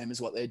exact same as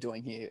what they're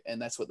doing here,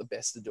 and that's what the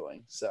best are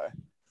doing. So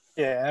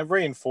Yeah, and it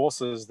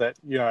reinforces that,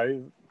 you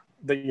know,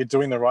 that you're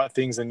doing the right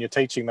things and you're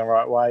teaching the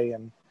right way,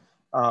 and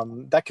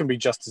that can be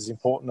just as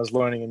important as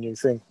learning a new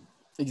thing.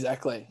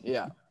 exactly,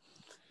 yeah.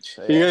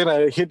 So, Are you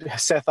gonna hit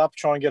Seth up,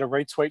 try and get a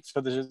retweet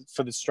for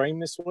the stream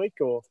this week,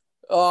 or?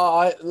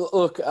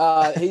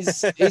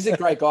 He's a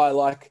great guy.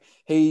 Like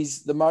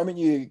the moment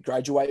you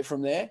graduate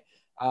from there,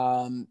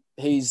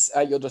 he's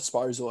at your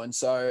disposal. And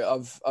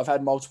so I've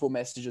had multiple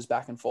messages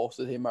back and forth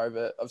with him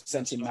over. I've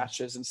sent him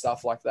matches and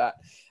stuff like that.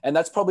 And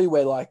that's probably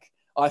where like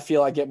I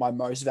feel I get my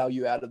most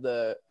value out of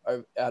the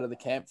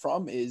camp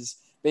from, is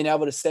being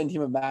able to send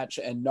him a match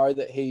and know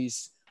that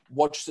he's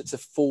watched it to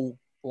full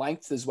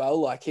length as well.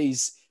 Like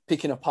he's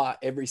picking apart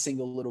every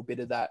single little bit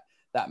of that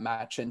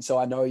match. And so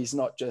I know he's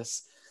not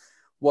just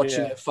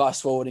watching it,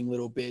 fast forwarding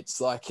little bits.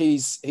 Like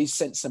he's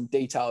sent some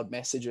detailed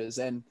messages,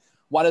 and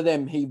one of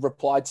them, he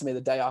replied to me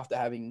the day after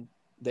having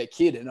their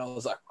kid. And I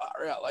was like, wow,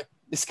 yeah, like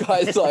this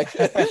guy's like,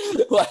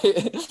 like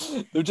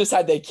they've just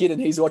had their kid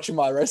and he's watching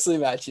my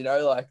wrestling match, you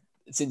know, like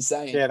it's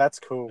insane. Yeah, that's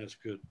cool. That's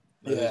good.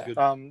 Yeah. That is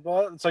good.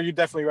 Well, so you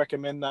definitely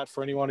recommend that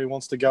for anyone who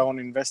wants to go and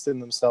invest in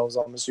themselves,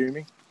 I'm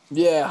assuming.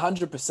 Yeah,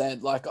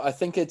 100%. Like I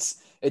think it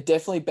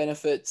definitely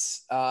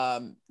benefits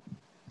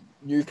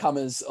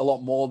newcomers a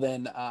lot more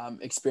than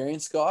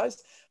experienced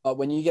guys. But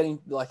when you get in,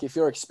 like if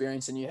you're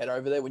experienced and you head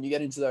over there, when you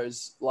get into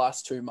those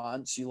last 2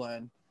 months, you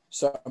learn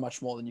so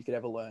much more than you could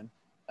ever learn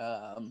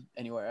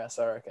anywhere else,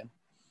 I reckon.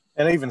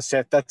 And even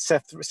Seth,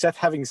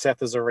 having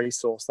Seth as a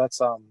resource, that's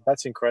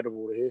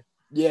incredible to hear.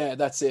 Yeah,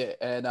 that's it.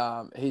 And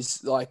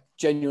he's like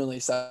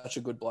genuinely such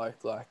a good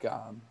bloke. Like,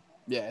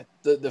 yeah,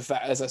 the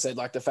fact, as I said,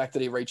 like the fact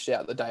that he reached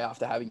out the day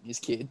after having his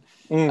kid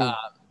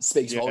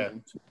speaks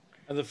volumes.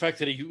 And the fact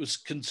that he was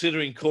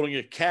considering calling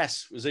it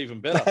Cass was even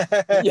better.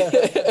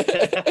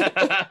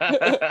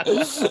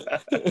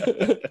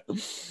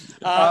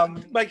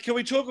 Mate, can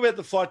we talk about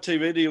the Fight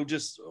TV deal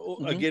just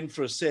again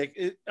for a sec?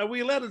 Are we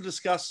allowed to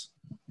discuss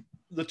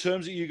the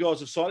terms that you guys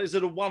have signed? Is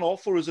it a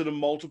one-off or is it a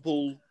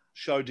multiple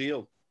show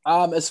deal?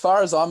 As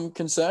far as I'm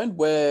concerned,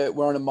 we're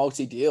on a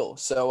multi-deal.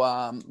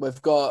 So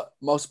we've got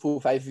multiple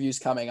pay-per-views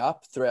coming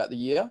up throughout the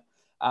year.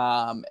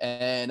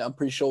 And I'm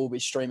pretty sure we'll be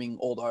streaming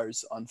all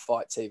those on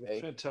Fight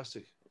TV.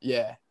 Fantastic.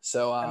 Yeah.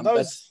 So and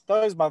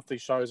those monthly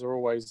shows are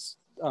always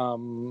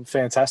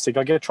fantastic.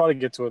 I try to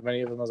get to as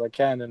many of them as I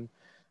can, and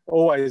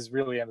always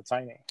really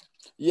entertaining.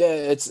 Yeah,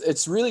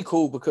 it's really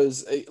cool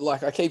because,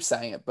 like I keep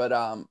saying it, but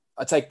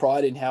I take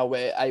pride in how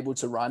we're able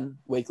to run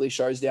weekly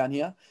shows down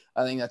here.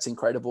 I think that's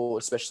incredible,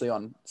 especially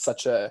on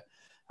such a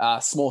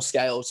small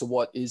scale to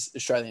what is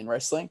Australian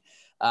wrestling.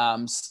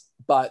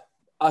 But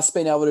us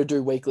being able to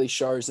do weekly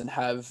shows and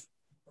have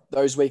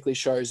those weekly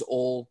shows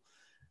all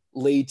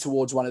lead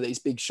towards one of these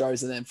big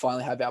shows and then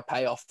finally have our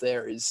payoff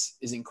there is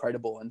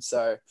incredible. And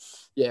so,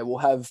 yeah,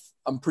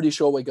 I'm pretty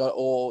sure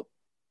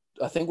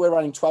I think we're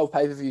running 12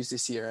 pay-per-views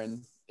this year,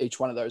 and each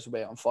one of those will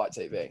be on Fight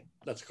TV.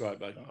 That's great,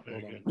 mate. Oh,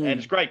 very good. Mm. And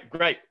it's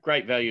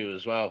great value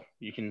as well.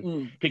 You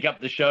can pick up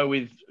the show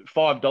with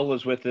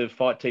 $5 worth of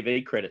Fight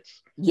TV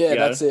credits. Yeah, You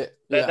know, that's it.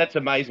 Yeah. That's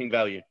amazing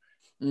value.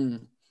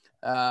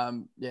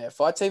 Yeah,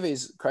 Fight TV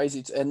is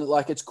crazy. And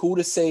like, it's cool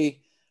to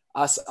see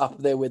us up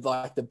there with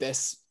like the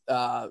best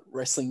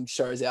wrestling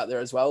shows out there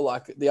as well.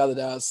 Like the other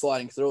day I was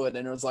sliding through it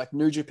and it was like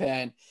New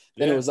Japan,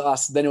 then it was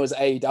us, then it was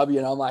AEW.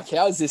 And I'm like,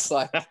 how is this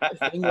like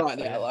a thing right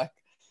now? Like,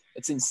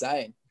 it's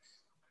insane.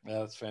 Yeah,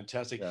 that's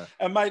fantastic. Yeah.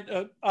 And mate,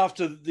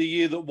 after the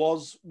year that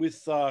was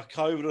with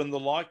COVID and the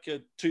like,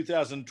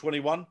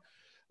 2021,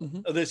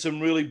 there's some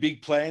really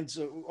big plans.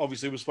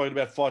 Obviously, we've spoken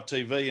about Fight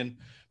TV and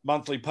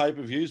monthly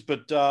pay-per-views,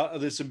 but are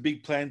there some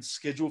big plans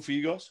scheduled for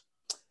you guys?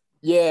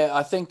 Yeah,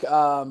 I think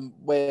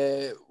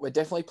we're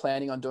definitely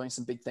planning on doing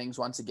some big things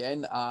once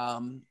again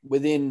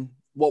within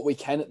what we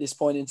can at this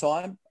point in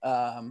time.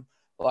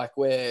 Like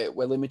we're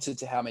limited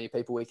to how many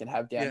people we can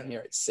have down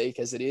here at Seek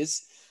as it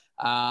is.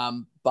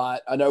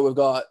 But I know we've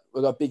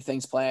got big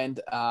things planned.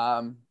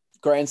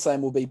 Grand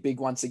Slam will be big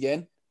once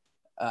again.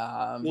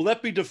 Will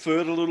that be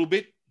deferred a little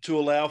bit to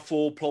allow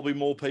for probably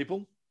more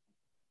people?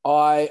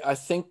 I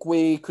think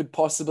we could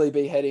possibly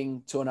be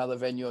heading to another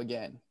venue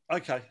again.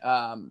 Okay.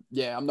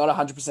 Yeah, I'm not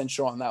 100%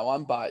 sure on that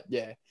one, but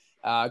yeah,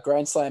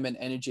 Grand Slam and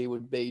Energy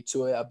would be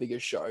two of our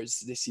biggest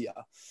shows this year.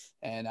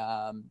 And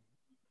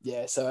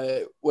yeah,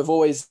 so we're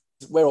always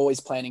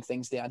planning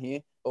things down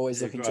here,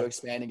 always looking to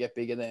expand and get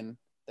bigger than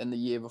the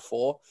year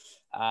before.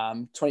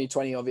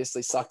 2020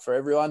 obviously sucked for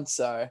everyone,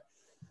 so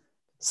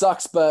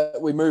sucks,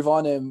 but we move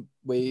on and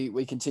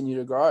we continue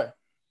to grow.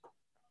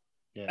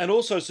 Yeah. And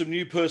also some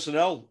new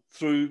personnel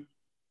through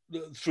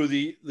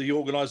the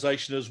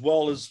organisation, as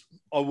well as,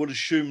 I would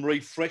assume,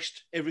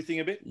 refreshed everything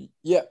a bit.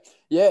 Yeah,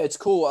 it's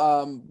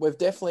cool. We've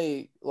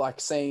definitely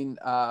seen.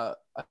 I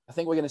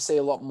think we're going to see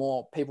a lot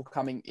more people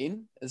coming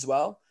in as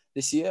well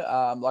this year.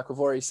 Like we've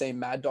already seen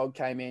Mad Dog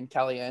came in,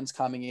 Kellyanne's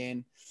coming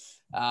in.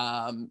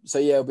 So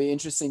yeah, it'll be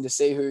interesting to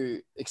see who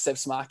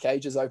accepts Mark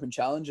Cage's open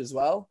challenge as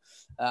well.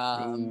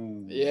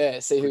 Yeah,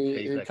 see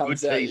who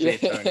comes out. Yeah.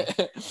 Tony.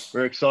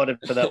 We're excited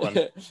for that one.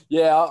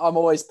 Yeah, I'm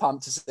always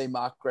pumped to see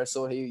Mark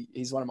wrestle.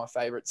 He's one of my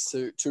favorites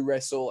to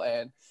wrestle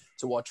and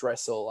to watch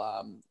wrestle.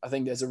 I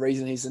think there's a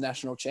reason he's the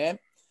national champ.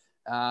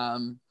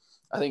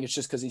 I think it's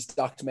just because he's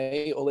ducked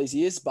me all these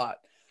years, but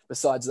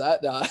besides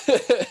that,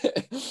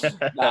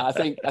 I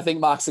think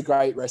Mark's a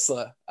great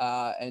wrestler,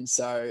 and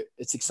so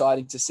it's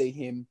exciting to see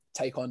him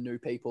take on new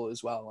people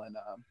as well. And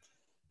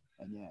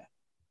yeah.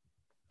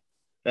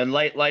 And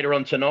later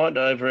on tonight,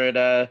 over at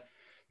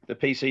the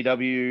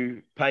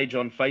PCW page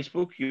on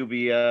Facebook, you'll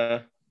be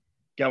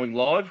going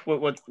live.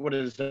 What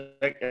does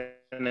that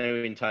going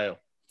to entail?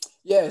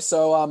 Yeah,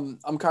 so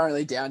I'm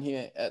currently down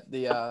here at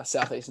the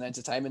Southeastern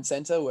Entertainment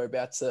Centre. We're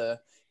about to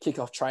kick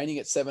off training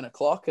at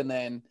 7:00, and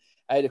then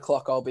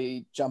 8:00 I'll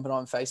be jumping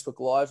on Facebook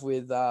Live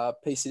with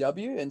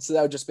PCW, and so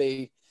that'll just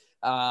be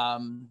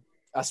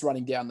us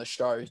running down the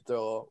show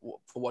for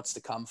what's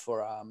to come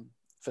for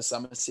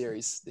Summer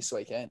Series this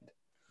weekend.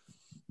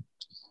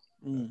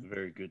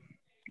 Very good,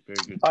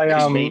 very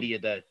good. Media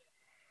day.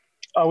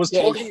 I was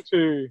talking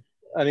to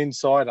an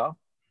insider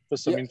for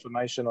some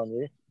information on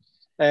you,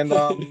 and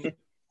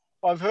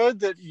I've heard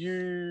that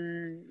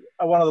you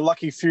are one of the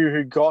lucky few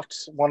who got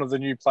one of the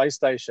new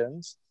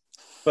PlayStations,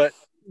 but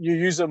you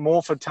use it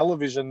more for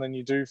television than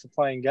you do for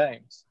playing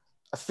games.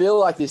 I feel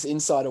like this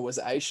insider was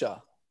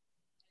Aisha.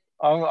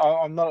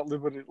 I'm not at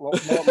liberty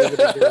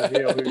to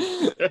reveal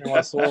who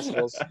my source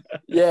was.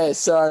 Yeah,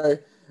 so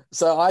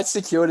I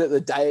secured it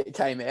the day it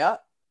came out.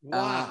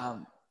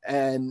 Wow.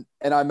 And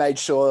I made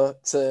sure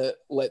to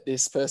let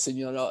this person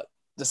you're not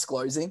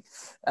disclosing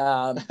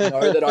know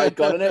that I had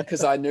gotten it,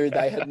 because I knew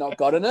they had not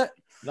gotten it.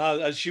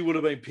 No, she would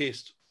have been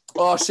pissed.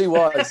 Oh, she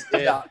was.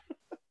 Yeah.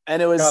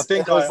 And it was. I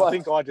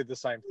think I did the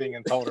same thing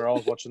and told her I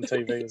was watching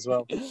TV as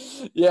well.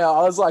 Yeah,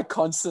 I was like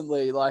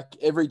constantly, like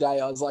every day,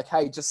 I was like,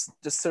 "Hey, just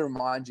to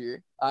remind you,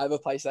 I have a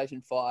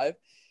PlayStation 5,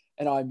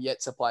 and I'm yet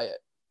to play it."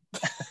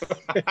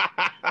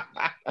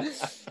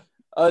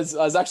 I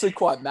was actually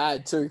quite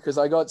mad too, because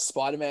I got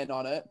Spider-Man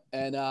on it,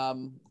 and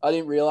I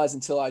didn't realize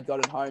until I'd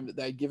gotten home that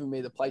they'd given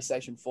me the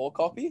PlayStation 4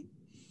 copy.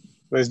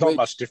 There's not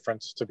much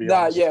difference, to be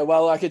honest. Yeah,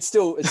 well, like it's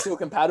still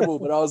compatible,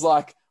 but I was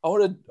like, I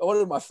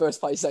wanted my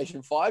first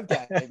PlayStation 5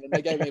 game, and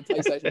they gave me a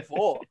PlayStation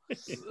 4.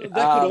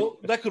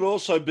 That could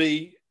also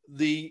be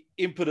the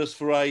impetus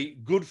for a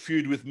good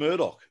feud with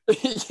Murdoch.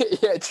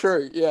 Yeah,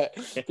 true. Yeah,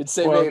 you can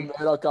see Well, me and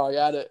Murdoch going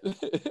at it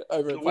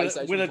over a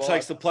PlayStation. Winner 5.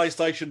 takes the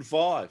PlayStation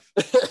 5.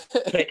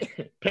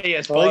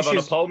 PS5 Well, on a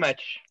she's- pole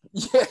match.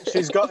 Yeah.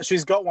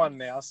 she's got one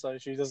now, so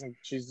she's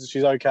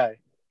okay.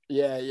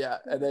 Yeah,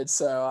 and then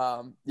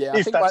so yeah, I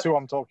If think that's who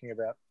I'm talking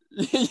about.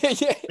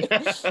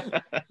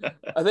 yeah.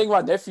 I think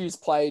my nephew's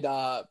played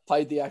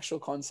the actual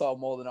console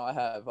more than I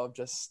have. I've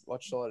just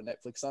watched a lot of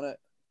Netflix on it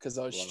because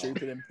I was Wow.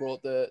 stupid and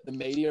brought the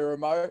media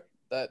remote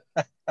that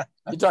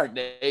you don't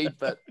need,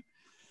 but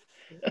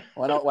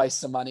why not waste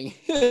some money?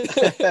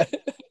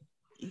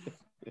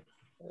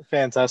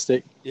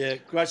 Fantastic. Yeah,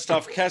 great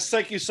stuff. Cass,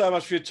 thank you so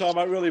much for your time.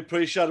 I really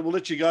appreciate it. We'll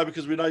let you go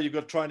because we know you've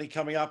got training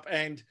coming up.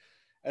 And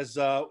as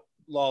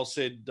Lyle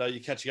said, you're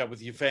catching up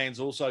with your fans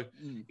also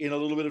in a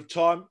little bit of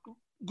time.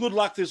 Good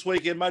luck this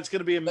weekend, mate. It's going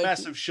to be a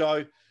massive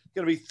show.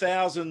 Going to be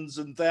thousands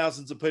and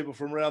thousands of people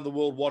from around the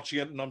world watching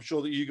it. And I'm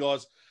sure that you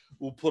guys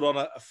will put on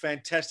a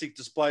fantastic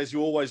display, as you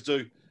always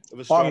do, of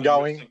Australian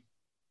going. wrestling.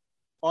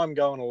 I'm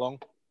going along.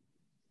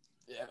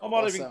 Yeah, I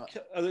might awesome.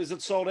 even... Is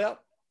it sold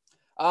out?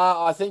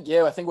 I think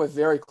we're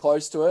very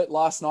close to it.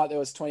 Last night there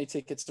was 20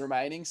 tickets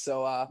remaining,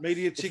 so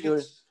Media if you were-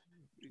 tickets?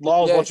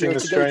 Lyle's if watching you were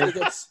the to get stream.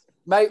 tickets,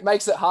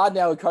 makes it hard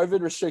now with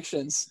COVID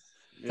restrictions.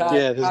 Can't,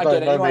 Yeah, there's can't no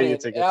get anyone media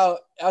in. tickets.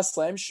 Our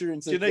slam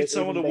students. Do you need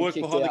someone to work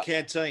behind the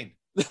canteen?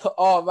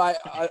 Oh, mate,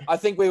 I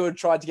think we would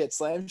try to get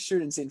slam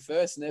students in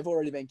first, and they've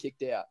already been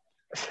kicked out.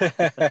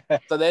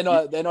 So they're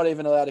not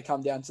even allowed to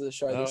come down to the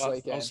show this I'm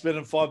weekend.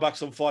 spending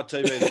 $5 on Fight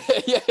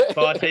TV. Yeah.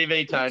 Fire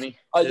TV, Tony.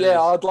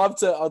 Yeah, I'd love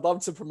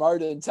to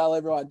promote it and tell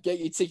everyone get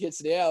your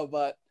tickets now,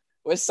 but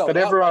we're sold But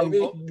out,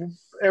 baby.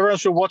 everyone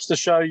should watch the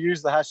show,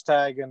 use the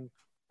hashtag, and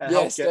help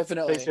Yes, get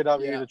definitely.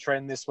 PCW Yeah. the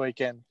trend this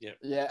weekend.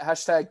 Yeah,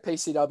 hashtag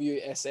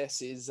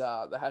PCWSS is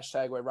the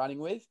hashtag we're running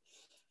with.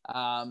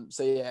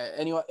 So yeah,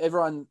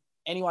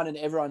 anyone and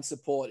everyone's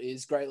support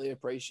is greatly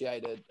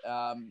appreciated.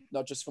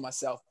 Not just for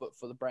myself, but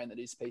for the brand that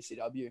is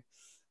PCW.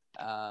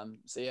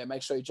 So yeah,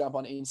 make sure you jump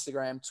on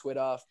Instagram,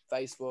 Twitter,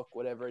 Facebook,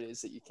 whatever it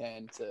is that you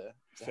can to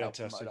help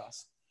Fantastic. promote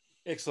us.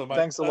 Excellent, mate.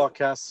 Thanks a lot,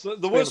 Cass. The It's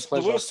been a worst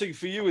pleasure. thing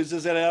for you is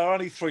that our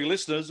only 3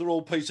 listeners are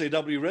all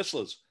PCW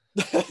wrestlers.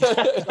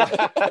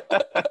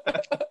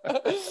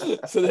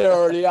 So they're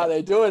already out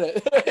there doing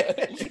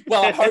it.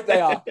 Well, I hope they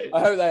are.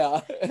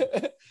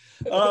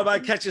 All right,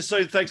 mate. Catch you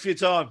soon. Thanks for your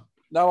time.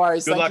 No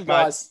worries. Good Thank luck, you,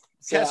 guys.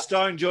 See ya. Cass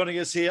Stone joining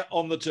us here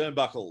on the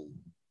Turnbuckle.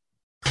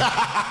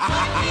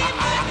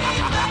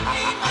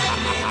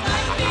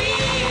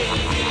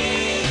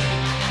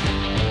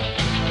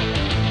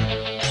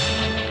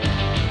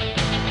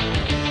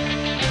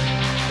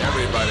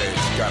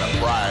 Everybody's got a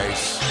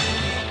price.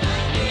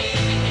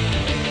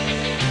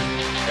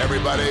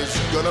 Everybody's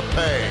gonna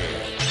pay.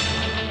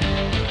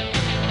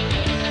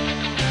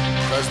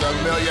 'Cause the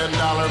 $1 Million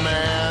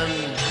Man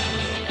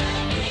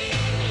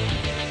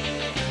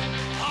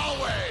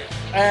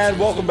always. And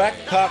welcome back,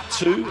 part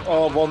 2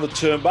 of On the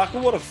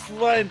Turnbuckle. What a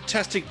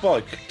fantastic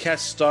bloke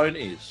Cass Stone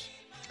is.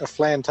 A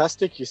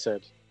fantastic, you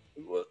said.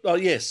 Oh,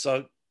 yes.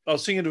 So I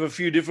was thinking of a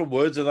few different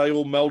words and they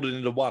all melded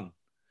into one.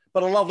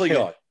 But a lovely Yeah.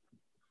 guy.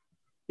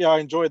 Yeah, I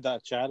enjoyed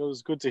that chat. It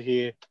was good to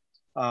hear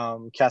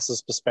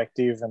Cass's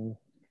perspective and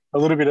a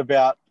little bit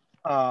about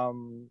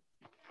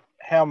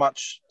how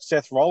much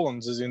Seth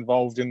Rollins is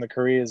involved in the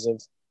careers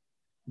of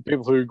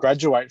people who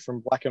graduate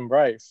from Black and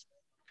Brave.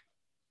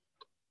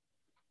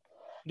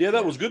 Yeah,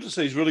 that was good to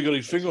see. He's really got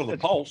his finger on the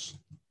pulse.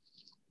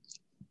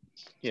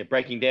 Yeah,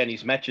 breaking down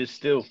his matches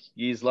still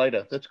years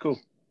later. That's cool.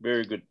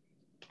 Very good.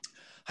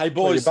 Hey,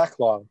 Well, boys, you're back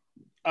live.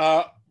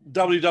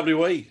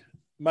 WWE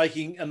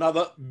making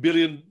another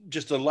billion,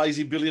 just a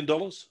lazy $1 billion.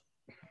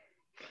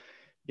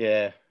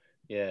 Yeah.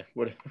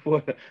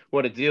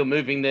 What a deal!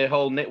 Moving their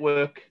whole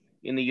network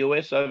in the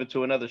US over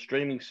to another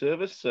streaming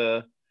service.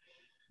 For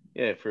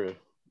 $1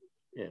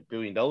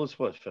 billion.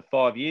 What, for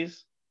 5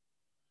 years?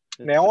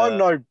 Now, It's, I'm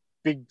no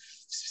big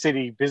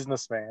city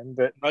businessman,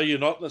 but No, you're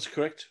not. That's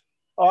correct.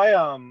 I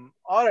don't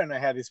know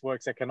how this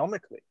works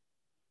economically.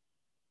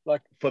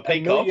 Like for a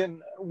Peacock.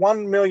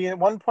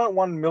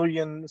 1.1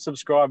 million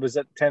subscribers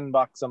at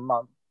 $10 a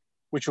month,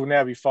 which will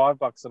now be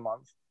 $5 a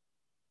month.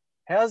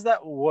 How's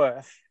that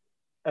worth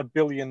 $1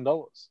 billion?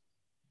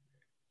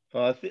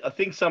 I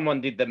think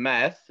someone did the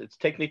math. It's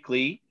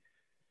technically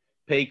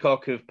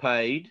Peacock have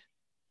paid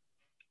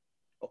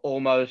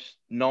almost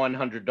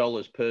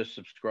 $900 per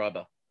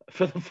subscriber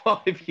for the 5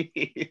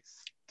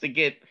 years to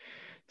get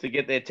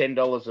their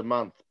 $10 a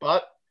month.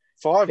 But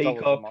 $5 a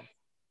Peacock- month.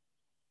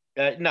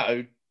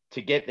 no,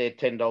 to get their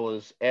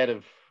 $10 out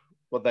of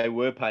what they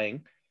were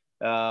paying,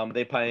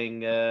 they're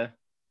paying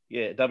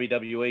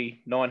WWE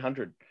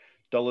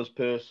 $900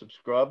 per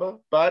subscriber.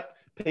 But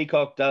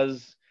Peacock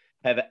does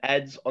have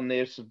ads on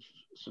their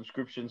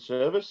subscription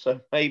service, so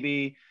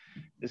maybe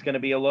there's going to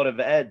be a lot of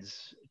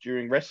ads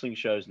during wrestling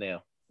shows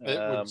now. It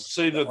would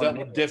seem that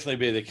would definitely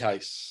be the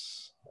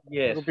case.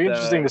 Yes, It'll be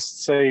interesting to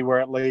see where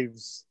it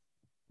leaves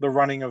the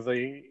running of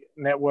the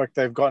network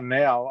they've got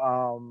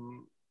now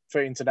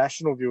for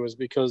international viewers,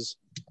 because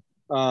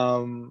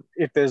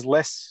if there's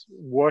less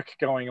work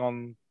going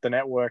on the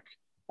network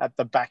at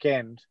the back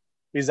end,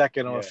 is that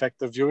going to Yeah. affect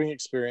the viewing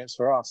experience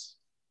for us?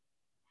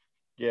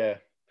 Yeah.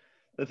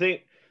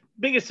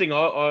 Biggest thing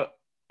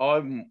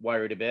I'm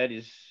worried about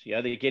is,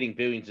 they're getting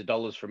billions of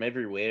dollars from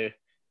everywhere.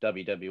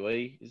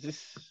 WWE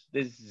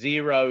there's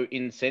zero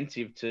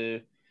incentive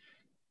to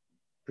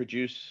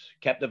produce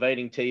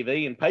captivating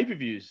TV and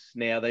pay-per-views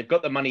now. They've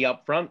got the money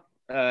up front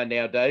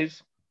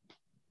nowadays.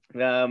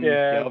 But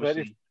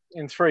Obviously.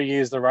 in 3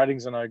 years the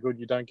ratings are no good,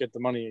 you don't get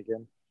the money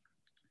again.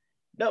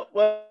 No,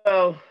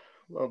 well,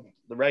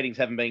 the ratings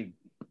haven't been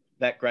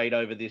that great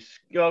over this.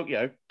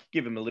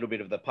 Give them a little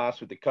bit of the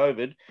pass with the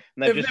COVID, and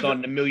they've just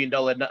signed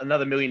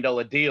another $1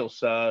 million deal.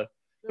 So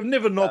They've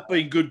never not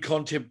been good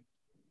content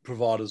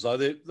providers, though.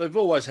 They've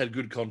always had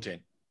good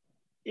content.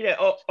 Yeah,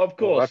 of course.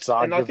 Well, that's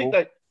and I think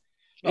arguable.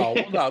 Oh,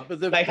 no, but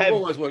they've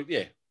always worked,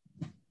 yeah.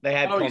 they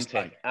have I know what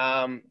you're content.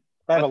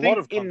 They have I a think lot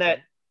of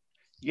content.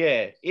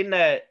 in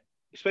that,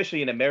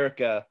 especially in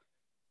America,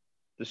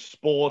 the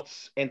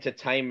sports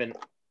entertainment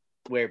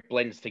where it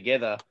blends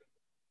together,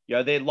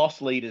 they're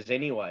loss leaders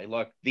anyway.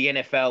 Like the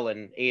NFL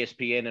and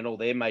ESPN and all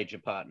their major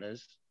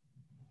partners,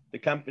 the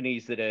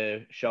companies that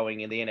are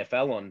showing in the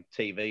NFL on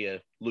TV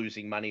are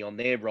losing money on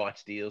their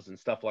rights deals and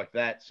stuff like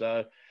that.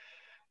 So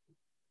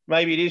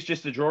maybe it is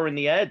just a draw in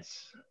the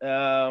ads,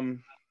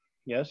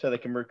 so they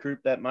can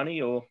recoup that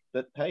money, or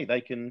that, hey,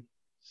 they can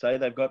say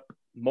they've got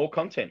more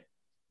content,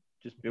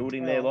 just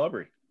building their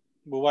library.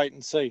 We'll wait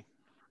and see.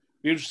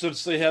 Be interested to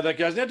see how that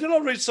goes. Now, did I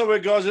read somewhere,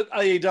 guys, that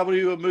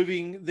AEW are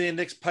moving their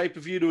next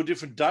pay-per-view to a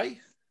different day?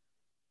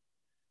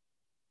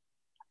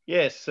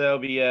 Yes, it'll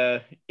be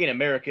in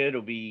America.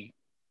 It'll be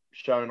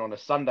shown on a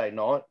Sunday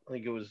night. I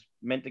think it was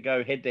meant to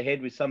go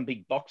head-to-head with some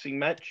big boxing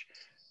match,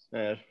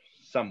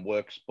 some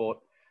work sport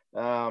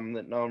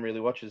that no one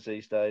really watches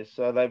these days.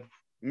 So they've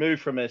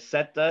moved from a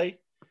Saturday,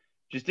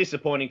 which is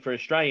disappointing for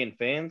Australian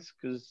fans,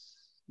 because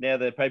now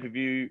the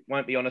pay-per-view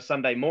won't be on a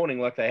Sunday morning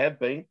like they have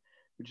been,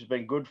 which has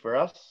been good for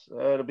us.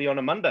 It'll be on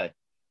a Monday.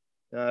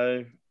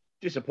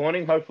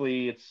 Disappointing.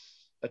 Hopefully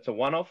it's a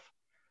one-off.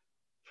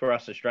 For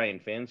us Australian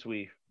fans,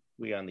 we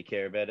only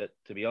care about it,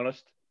 to be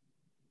honest.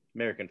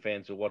 American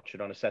fans will watch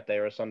it on a Saturday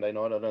or a Sunday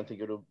night. I don't think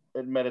it'll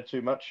matter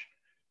too much.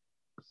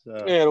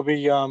 So. Yeah, it'll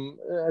be.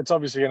 It's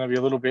obviously going to be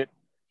a little bit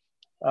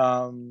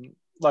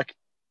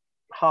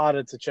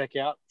harder to check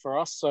out for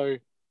us. So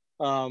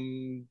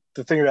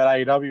the thing about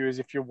AEW is,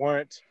 if you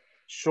weren't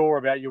sure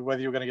about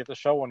whether you're going to get the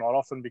show or not,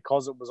 often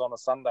because it was on a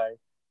Sunday,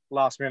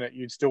 last minute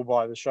you'd still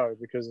buy the show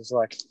because it's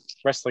like,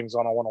 wrestling's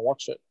on, I want to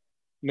watch it.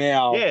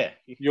 Now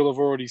you'll have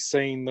already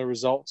seen the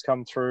results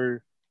come through,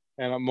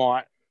 and it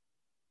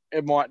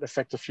might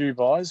affect a few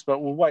buys, but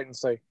we'll wait and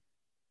see.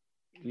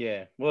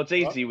 Yeah, well, it's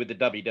easy with the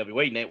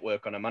WWE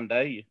network on a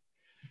Monday.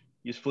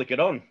 You just flick it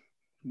on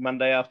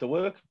Monday after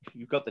work.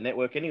 You've got the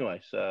network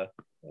anyway. So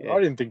I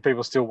didn't think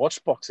people still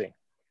watch boxing.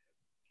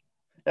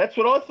 That's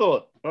what I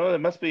thought. Oh, there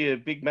must be a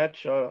big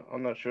match.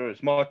 I'm not sure.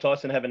 Is Mike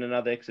Tyson having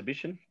another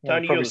exhibition?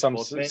 Tony, probably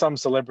you're some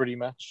celebrity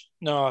match.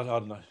 No, I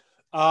don't know.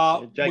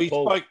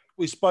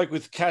 We spoke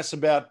with Cass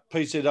about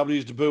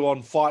PCW's debut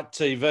on Fight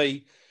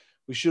TV.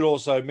 We should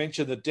also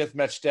mention that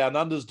Deathmatch Down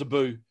Under's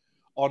debut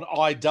on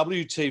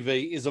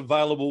IWTV is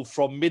available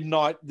from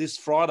midnight this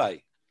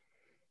Friday.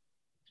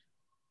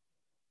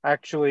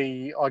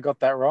 Actually, I got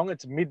that wrong.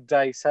 It's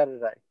midday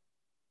Saturday.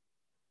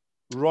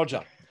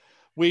 Roger.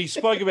 We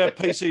spoke about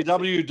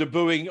PCW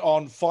debuting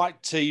on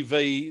Fight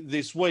TV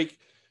this week.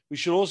 We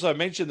should also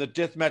mention that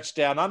Deathmatch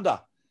Down Under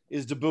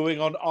is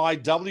debuting on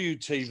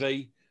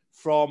IWTV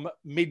from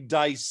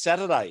midday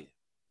Saturday.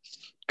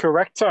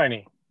 Correct,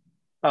 Tony.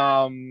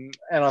 And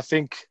I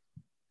think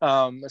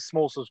a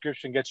small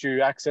subscription gets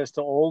you access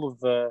to all of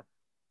the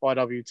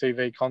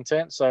IWTV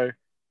content. So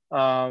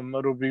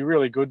it'll be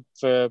really good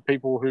for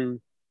people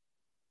who,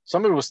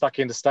 some people were stuck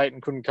interstate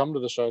and couldn't come to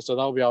the show, so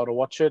they'll be able to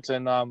watch it.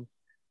 And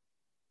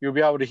you'll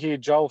be able to hear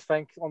Joel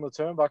thank on the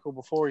turnbuckle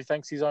before he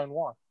thanks his own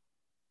wife.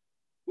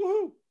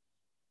 Woohoo!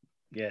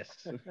 Yes.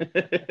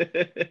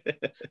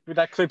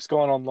 That clip's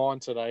gone online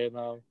today, and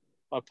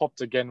I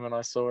popped again when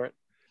I saw it.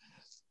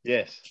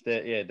 Yes,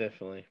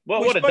 definitely.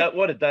 Well,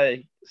 what a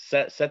day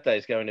Saturday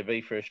is going to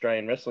be for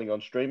Australian wrestling on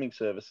streaming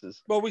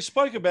services. Well, we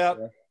spoke about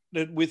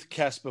it with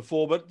Cass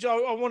before, but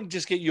Joe, I want to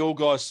just get your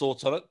guys'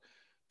 thoughts on it.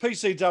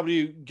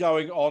 PCW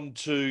going on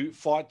to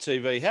Fight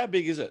TV, how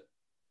big is it?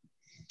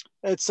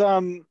 It's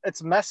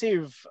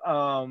massive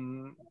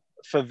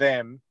for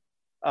them.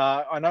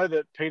 I know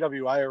that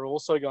PWA are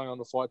also going on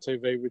to Fight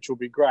TV, which will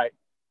be great,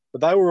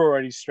 but they were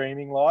already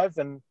streaming live,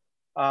 and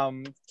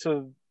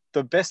to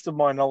the best of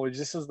my knowledge,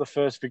 this is the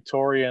first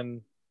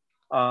Victorian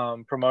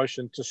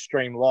promotion to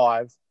stream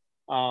live.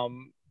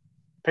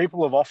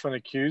 People have often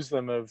accused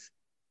them of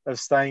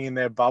staying in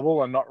their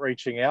bubble and not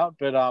reaching out,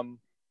 but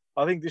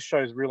I think this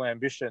shows real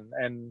ambition,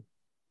 and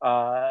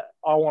I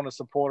want to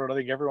support it. I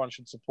think everyone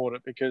should support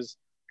it, because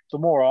the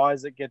more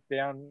eyes that get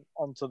down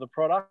onto the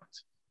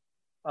product,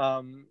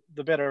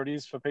 the better it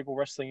is for people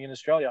wrestling in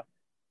Australia.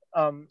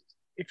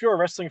 If you're a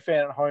wrestling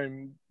fan at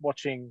home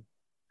watching,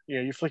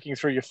 you're flicking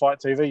through your Fight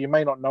TV. You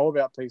may not know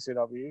about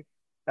PCW,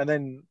 and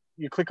then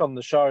you click on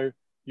the show,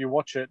 you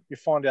watch it, you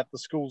find out the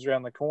school's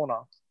around the corner.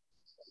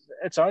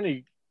 It's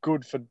only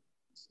good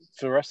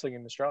for wrestling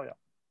in Australia.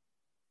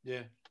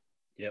 Yeah.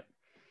 Yep.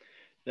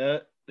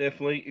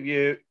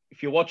 Definitely.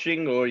 If you're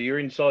watching or you're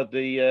inside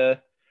the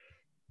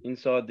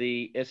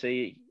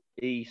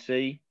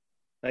SEEC,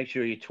 make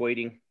sure you're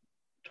tweeting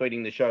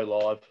the show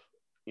live.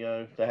 You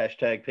know, the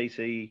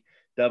hashtag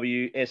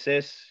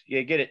PCWSS.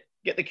 Yeah,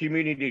 get the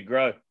community to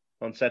grow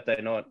on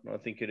Saturday night. I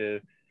think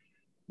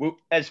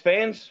as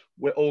fans,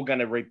 we're all going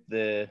to reap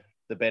the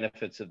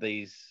benefits of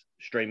these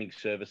streaming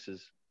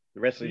services. The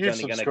wrestling's You've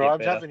only going to get subscribed,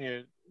 better. haven't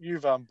you?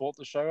 You've bought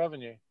the show,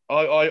 haven't you?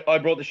 I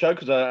brought the show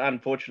because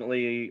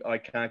unfortunately I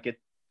can't get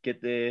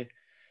there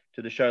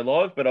to the show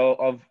live, but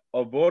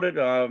I've bought it.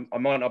 I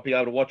might not be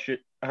able to watch it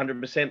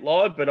 100%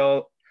 live, but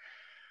I'll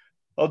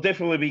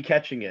definitely be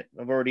catching it.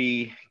 I've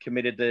already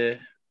committed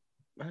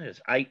it's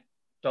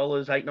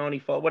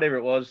 $8.95, whatever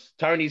it was.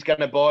 Tony's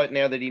going to buy it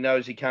now that he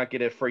knows he can't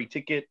get a free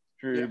ticket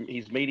through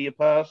his media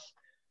pass.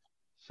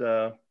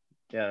 So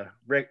yeah,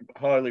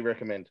 highly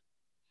recommend.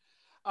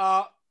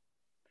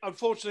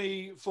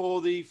 Unfortunately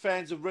for the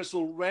fans of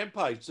Wrestle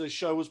Rampage, the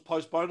show was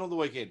postponed on the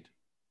weekend.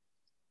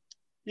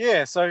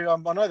 Yeah, so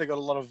I know they've got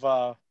a lot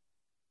of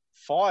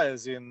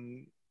fires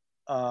in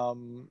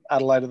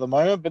Adelaide at the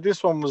moment, but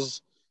this one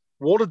was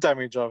water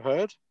damage, I've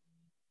heard.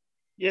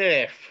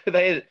 Yeah,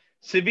 they had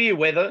severe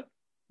weather.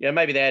 Yeah,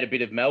 maybe they had a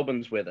bit of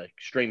Melbourne's weather,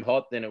 extreme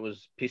hot, then it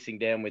was pissing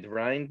down with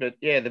rain. But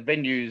yeah, the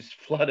venue's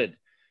flooded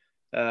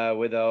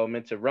where they were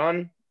meant to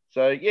run.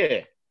 So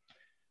yeah,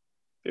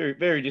 very,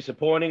 very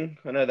disappointing.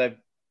 I know they've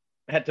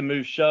had to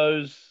move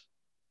shows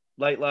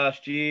late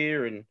last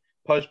year and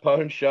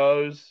postpone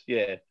shows.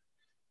 Yeah.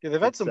 Yeah,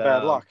 they've had some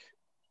bad luck.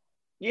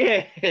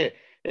 Yeah, it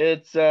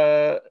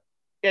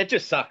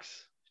just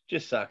sucks.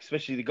 Just sucks,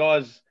 especially the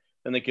guys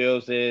and the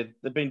girls there.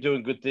 They've been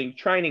doing good things,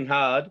 training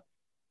hard.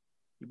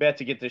 You're about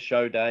to get to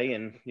show day,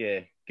 and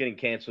yeah, getting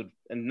cancelled,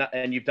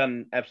 and you've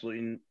done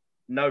absolutely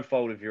no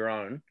fault of your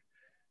own.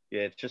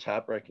 Yeah, it's just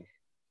heartbreaking.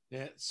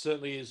 Yeah, it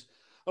certainly is.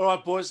 All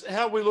right, boys,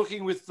 how are we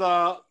looking with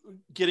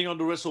getting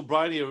onto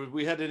WrestleBrania? Have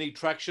we had any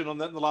traction on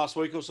that in the last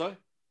week or so?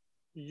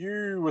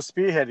 You were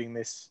spearheading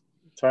this,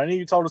 Tony.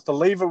 You told us to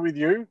leave it with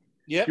you.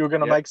 Yeah, you were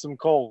going to make some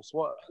calls.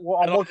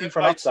 I'm looking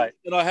for an update.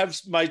 And I have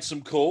made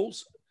some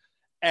calls,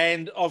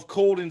 and I've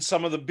called in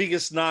some of the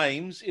biggest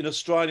names in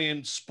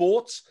Australian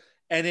sports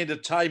and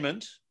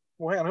entertainment.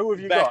 Well, hang on, who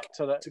have you got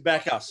to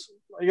back us?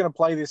 Are you going to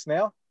play this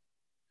now?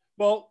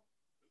 Well,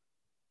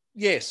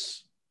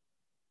 yes.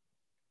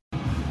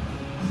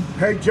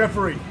 Hey,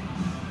 Jeffrey.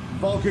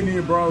 Vulcan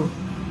here, bro.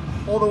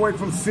 All the way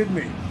from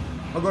Sydney.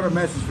 I've got a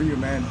message for you,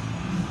 man.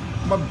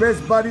 My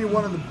best buddy,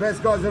 one of the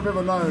best guys I've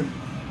ever known,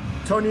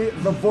 Tony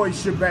the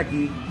Voice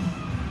Shebeki,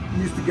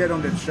 used to get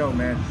on that show,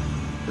 man.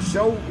 The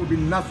show would be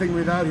nothing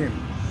without him.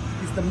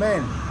 He's the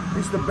man.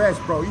 He's the best,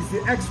 bro. He's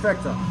the X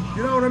Factor.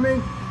 You know what I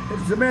mean?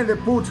 It's the man that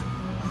put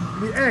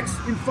the X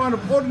in front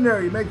of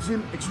ordinary, makes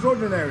him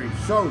extraordinary.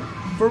 So,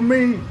 for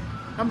me,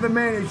 I'm the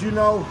man, as you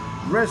know,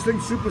 wrestling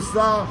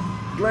superstar,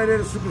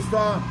 gladiator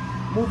superstar,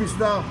 movie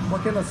star.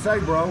 What can I say,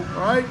 bro?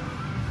 All right?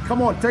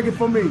 Come on, take it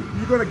from me.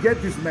 You're going to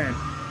get this man.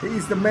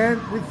 He's the man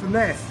with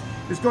finesse.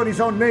 He's got his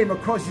own name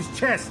across his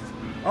chest.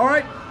 All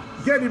right?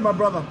 Get him, my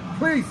brother.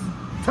 Please.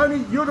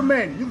 Tony, you're the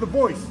man. You're the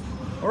voice.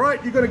 All right?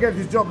 You're going to get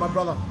this job, my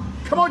brother.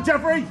 Come on,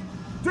 Jeffrey.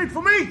 Do it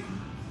for me.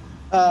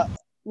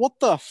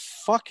 What the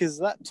fuck is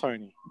that,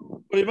 Tony?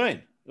 What do you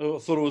mean? I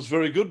thought it was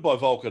very good by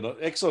Vulcan.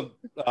 Excellent.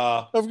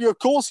 Of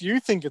course you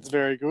think it's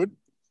very good.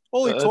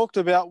 All he talked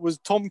about was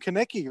Tom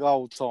Konecki the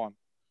whole time.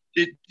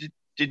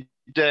 Did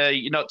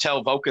you not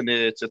tell Vulcan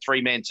that it's a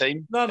three-man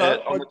team? No.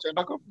 On the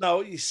turnbuckle?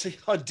 No, you see,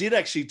 I did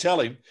actually tell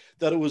him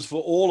that it was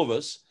for all of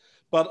us,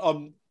 but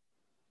I'm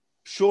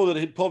sure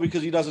that probably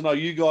because he doesn't know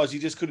you guys, he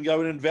just couldn't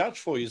go in and vouch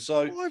for you.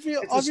 So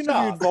I've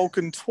interviewed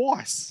Vulcan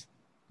twice.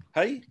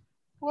 Hey?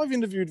 I've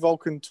interviewed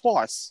Vulcan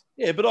twice.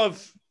 Yeah, but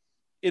I've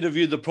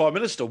interviewed the Prime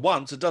Minister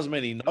once. It doesn't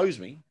mean he knows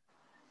me.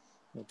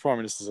 The Prime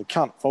Minister's a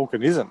cunt.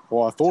 Vulcan isn't.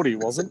 Well, I thought he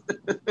wasn't.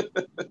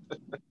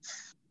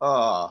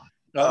 Oh.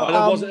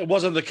 No, it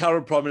wasn't the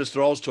current Prime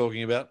Minister I was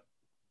talking about.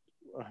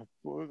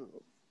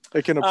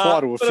 It can apply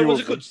to a few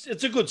of them.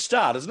 It's a good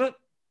start, isn't it?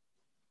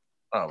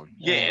 Oh,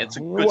 yeah, it's a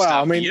good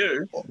start for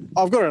you.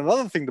 I've got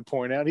another thing to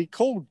point out. He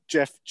called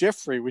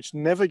Jeffrey, which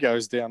never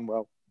goes down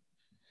well.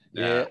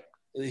 Yeah.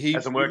 He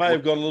may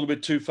have gone a little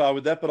bit too far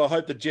with that, but I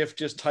hope that Jeff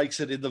just takes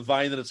it in the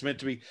vein that it's meant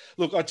to be.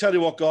 Look, I tell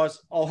you what,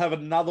 guys, I'll have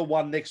another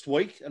one next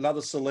week,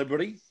 another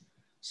celebrity.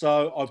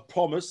 So I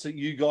promise that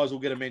you guys will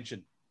get a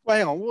mention. Well,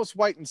 hang on, let's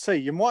wait and see.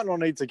 You might not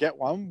need to get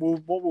one.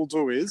 What we'll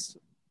do is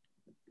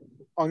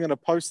I'm going to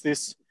post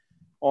this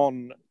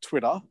on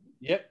Twitter.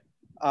 Yep.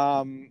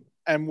 And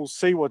we'll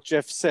see what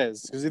Jeff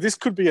says, because this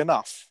could be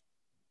enough.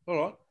 All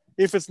right.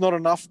 If it's not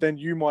enough, then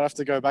you might have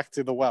to go back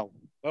to the well.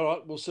 All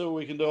right, we'll see what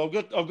we can do.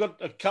 I've got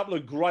a couple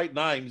of great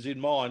names in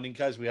mind in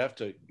case we have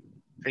to.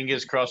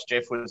 Fingers crossed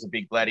Jeff was a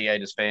big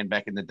Gladiators fan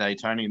back in the day,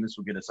 Tony, and this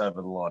will get us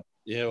over the line.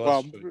 Yeah,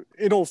 Well,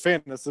 in all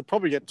fairness, they'll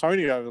probably get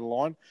Tony over the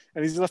line,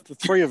 and he's left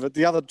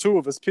the other two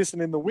of us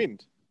pissing in the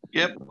wind.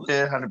 Yep,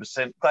 yeah,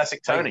 100%.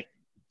 Classic Tony.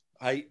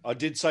 Hey, I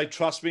did say,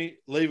 trust me,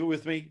 leave it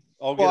with me.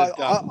 I'll get it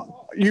done.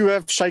 You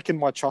have shaken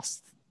my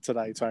trust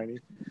today, Tony,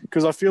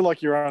 because I feel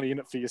like you're only in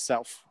it for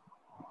yourself.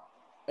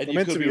 And We're you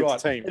meant could to be be a right.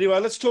 team. Anyway,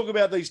 let's talk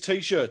about these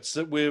T-shirts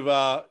that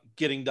we're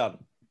getting done.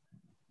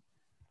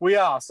 We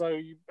are. So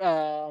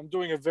I'm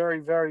doing a very,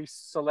 very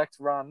select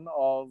run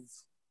of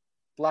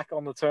black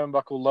on the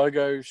turnbuckle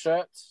logo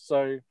shirts.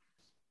 So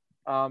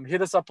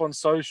hit us up on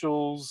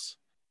socials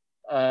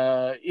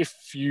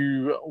if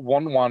you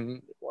want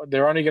one.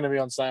 They're only going to be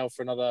on sale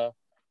for another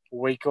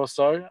week or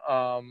so.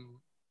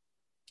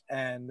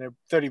 And they're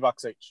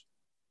 $30 each.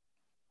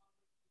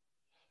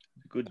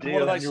 Good And what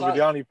do deal. they And you'll be say?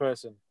 the only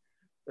person.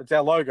 It's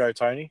our logo,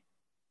 Tony.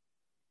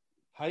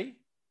 Hey?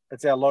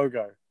 It's our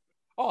logo.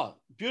 Oh,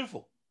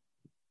 beautiful.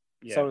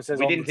 Yeah. So it says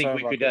we on didn't the think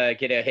we turnbuckle. could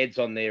get our heads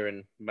on there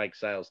and make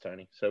sales,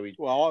 Tony. So we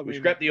Well,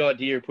 scrapped the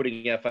idea of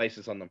putting our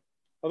faces on them.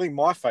 I think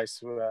my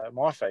face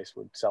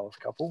would sell a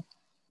couple.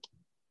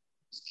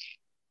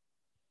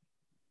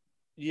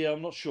 Yeah,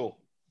 I'm not sure.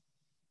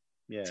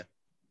 Yeah.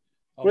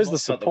 Where's the Not the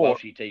support?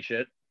 Walshy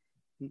t-shirt.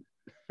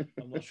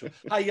 I'm not sure.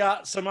 Hey,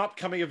 some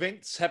upcoming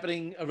events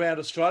happening around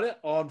Australia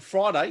on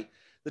Friday,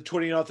 the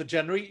 29th of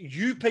January.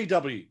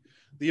 UPW,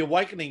 The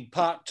Awakening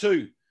Part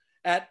 2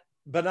 at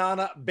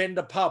Banana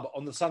Bender Pub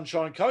on the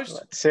Sunshine Coast.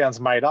 That sounds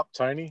made up,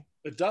 Tony.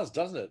 It does,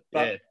 doesn't it?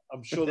 But Yeah.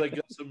 I'm sure they've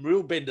got some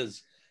real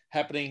benders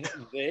happening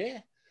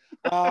there.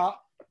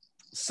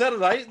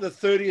 Saturday, the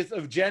 30th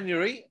of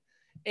January,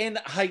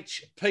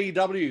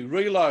 NHPW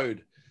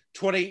Reload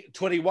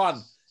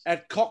 2021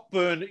 at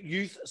Cockburn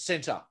Youth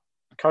Centre.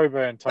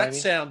 Coburn, Tony. That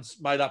sounds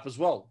made up as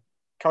well.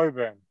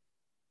 Coburn.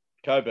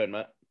 Coburn,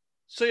 mate.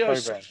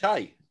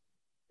 COCK.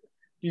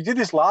 You did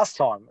this last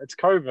time. It's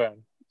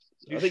Coburn.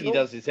 You I think sure? he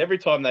does this every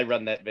time they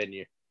run that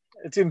venue.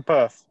 It's in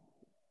Perth.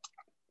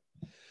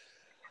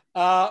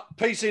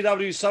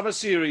 PCW Summer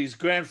Series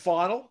Grand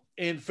Final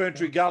in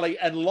Ferntree Gully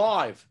and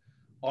live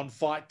on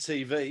Fight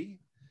TV.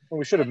 Well,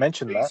 we should have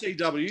mentioned that.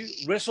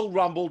 PCW Wrestle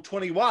Rumble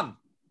 21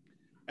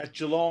 at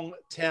Geelong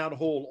Town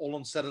Hall, all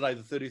on Saturday,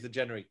 the 30th of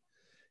January.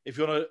 If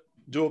you want to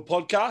do a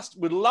podcast,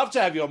 we'd love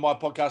to have you on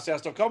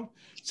mypodcasthouse.com.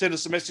 Send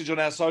us a message on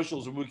our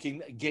socials and we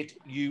can get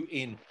you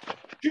in.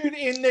 Tune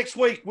in next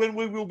week when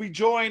we will be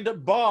joined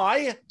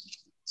by...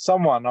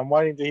 Someone. I'm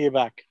waiting to hear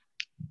back.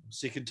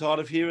 Sick and tired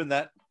of hearing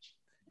that.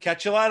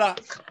 Catch you later.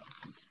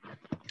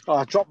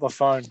 Oh, drop the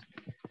phone.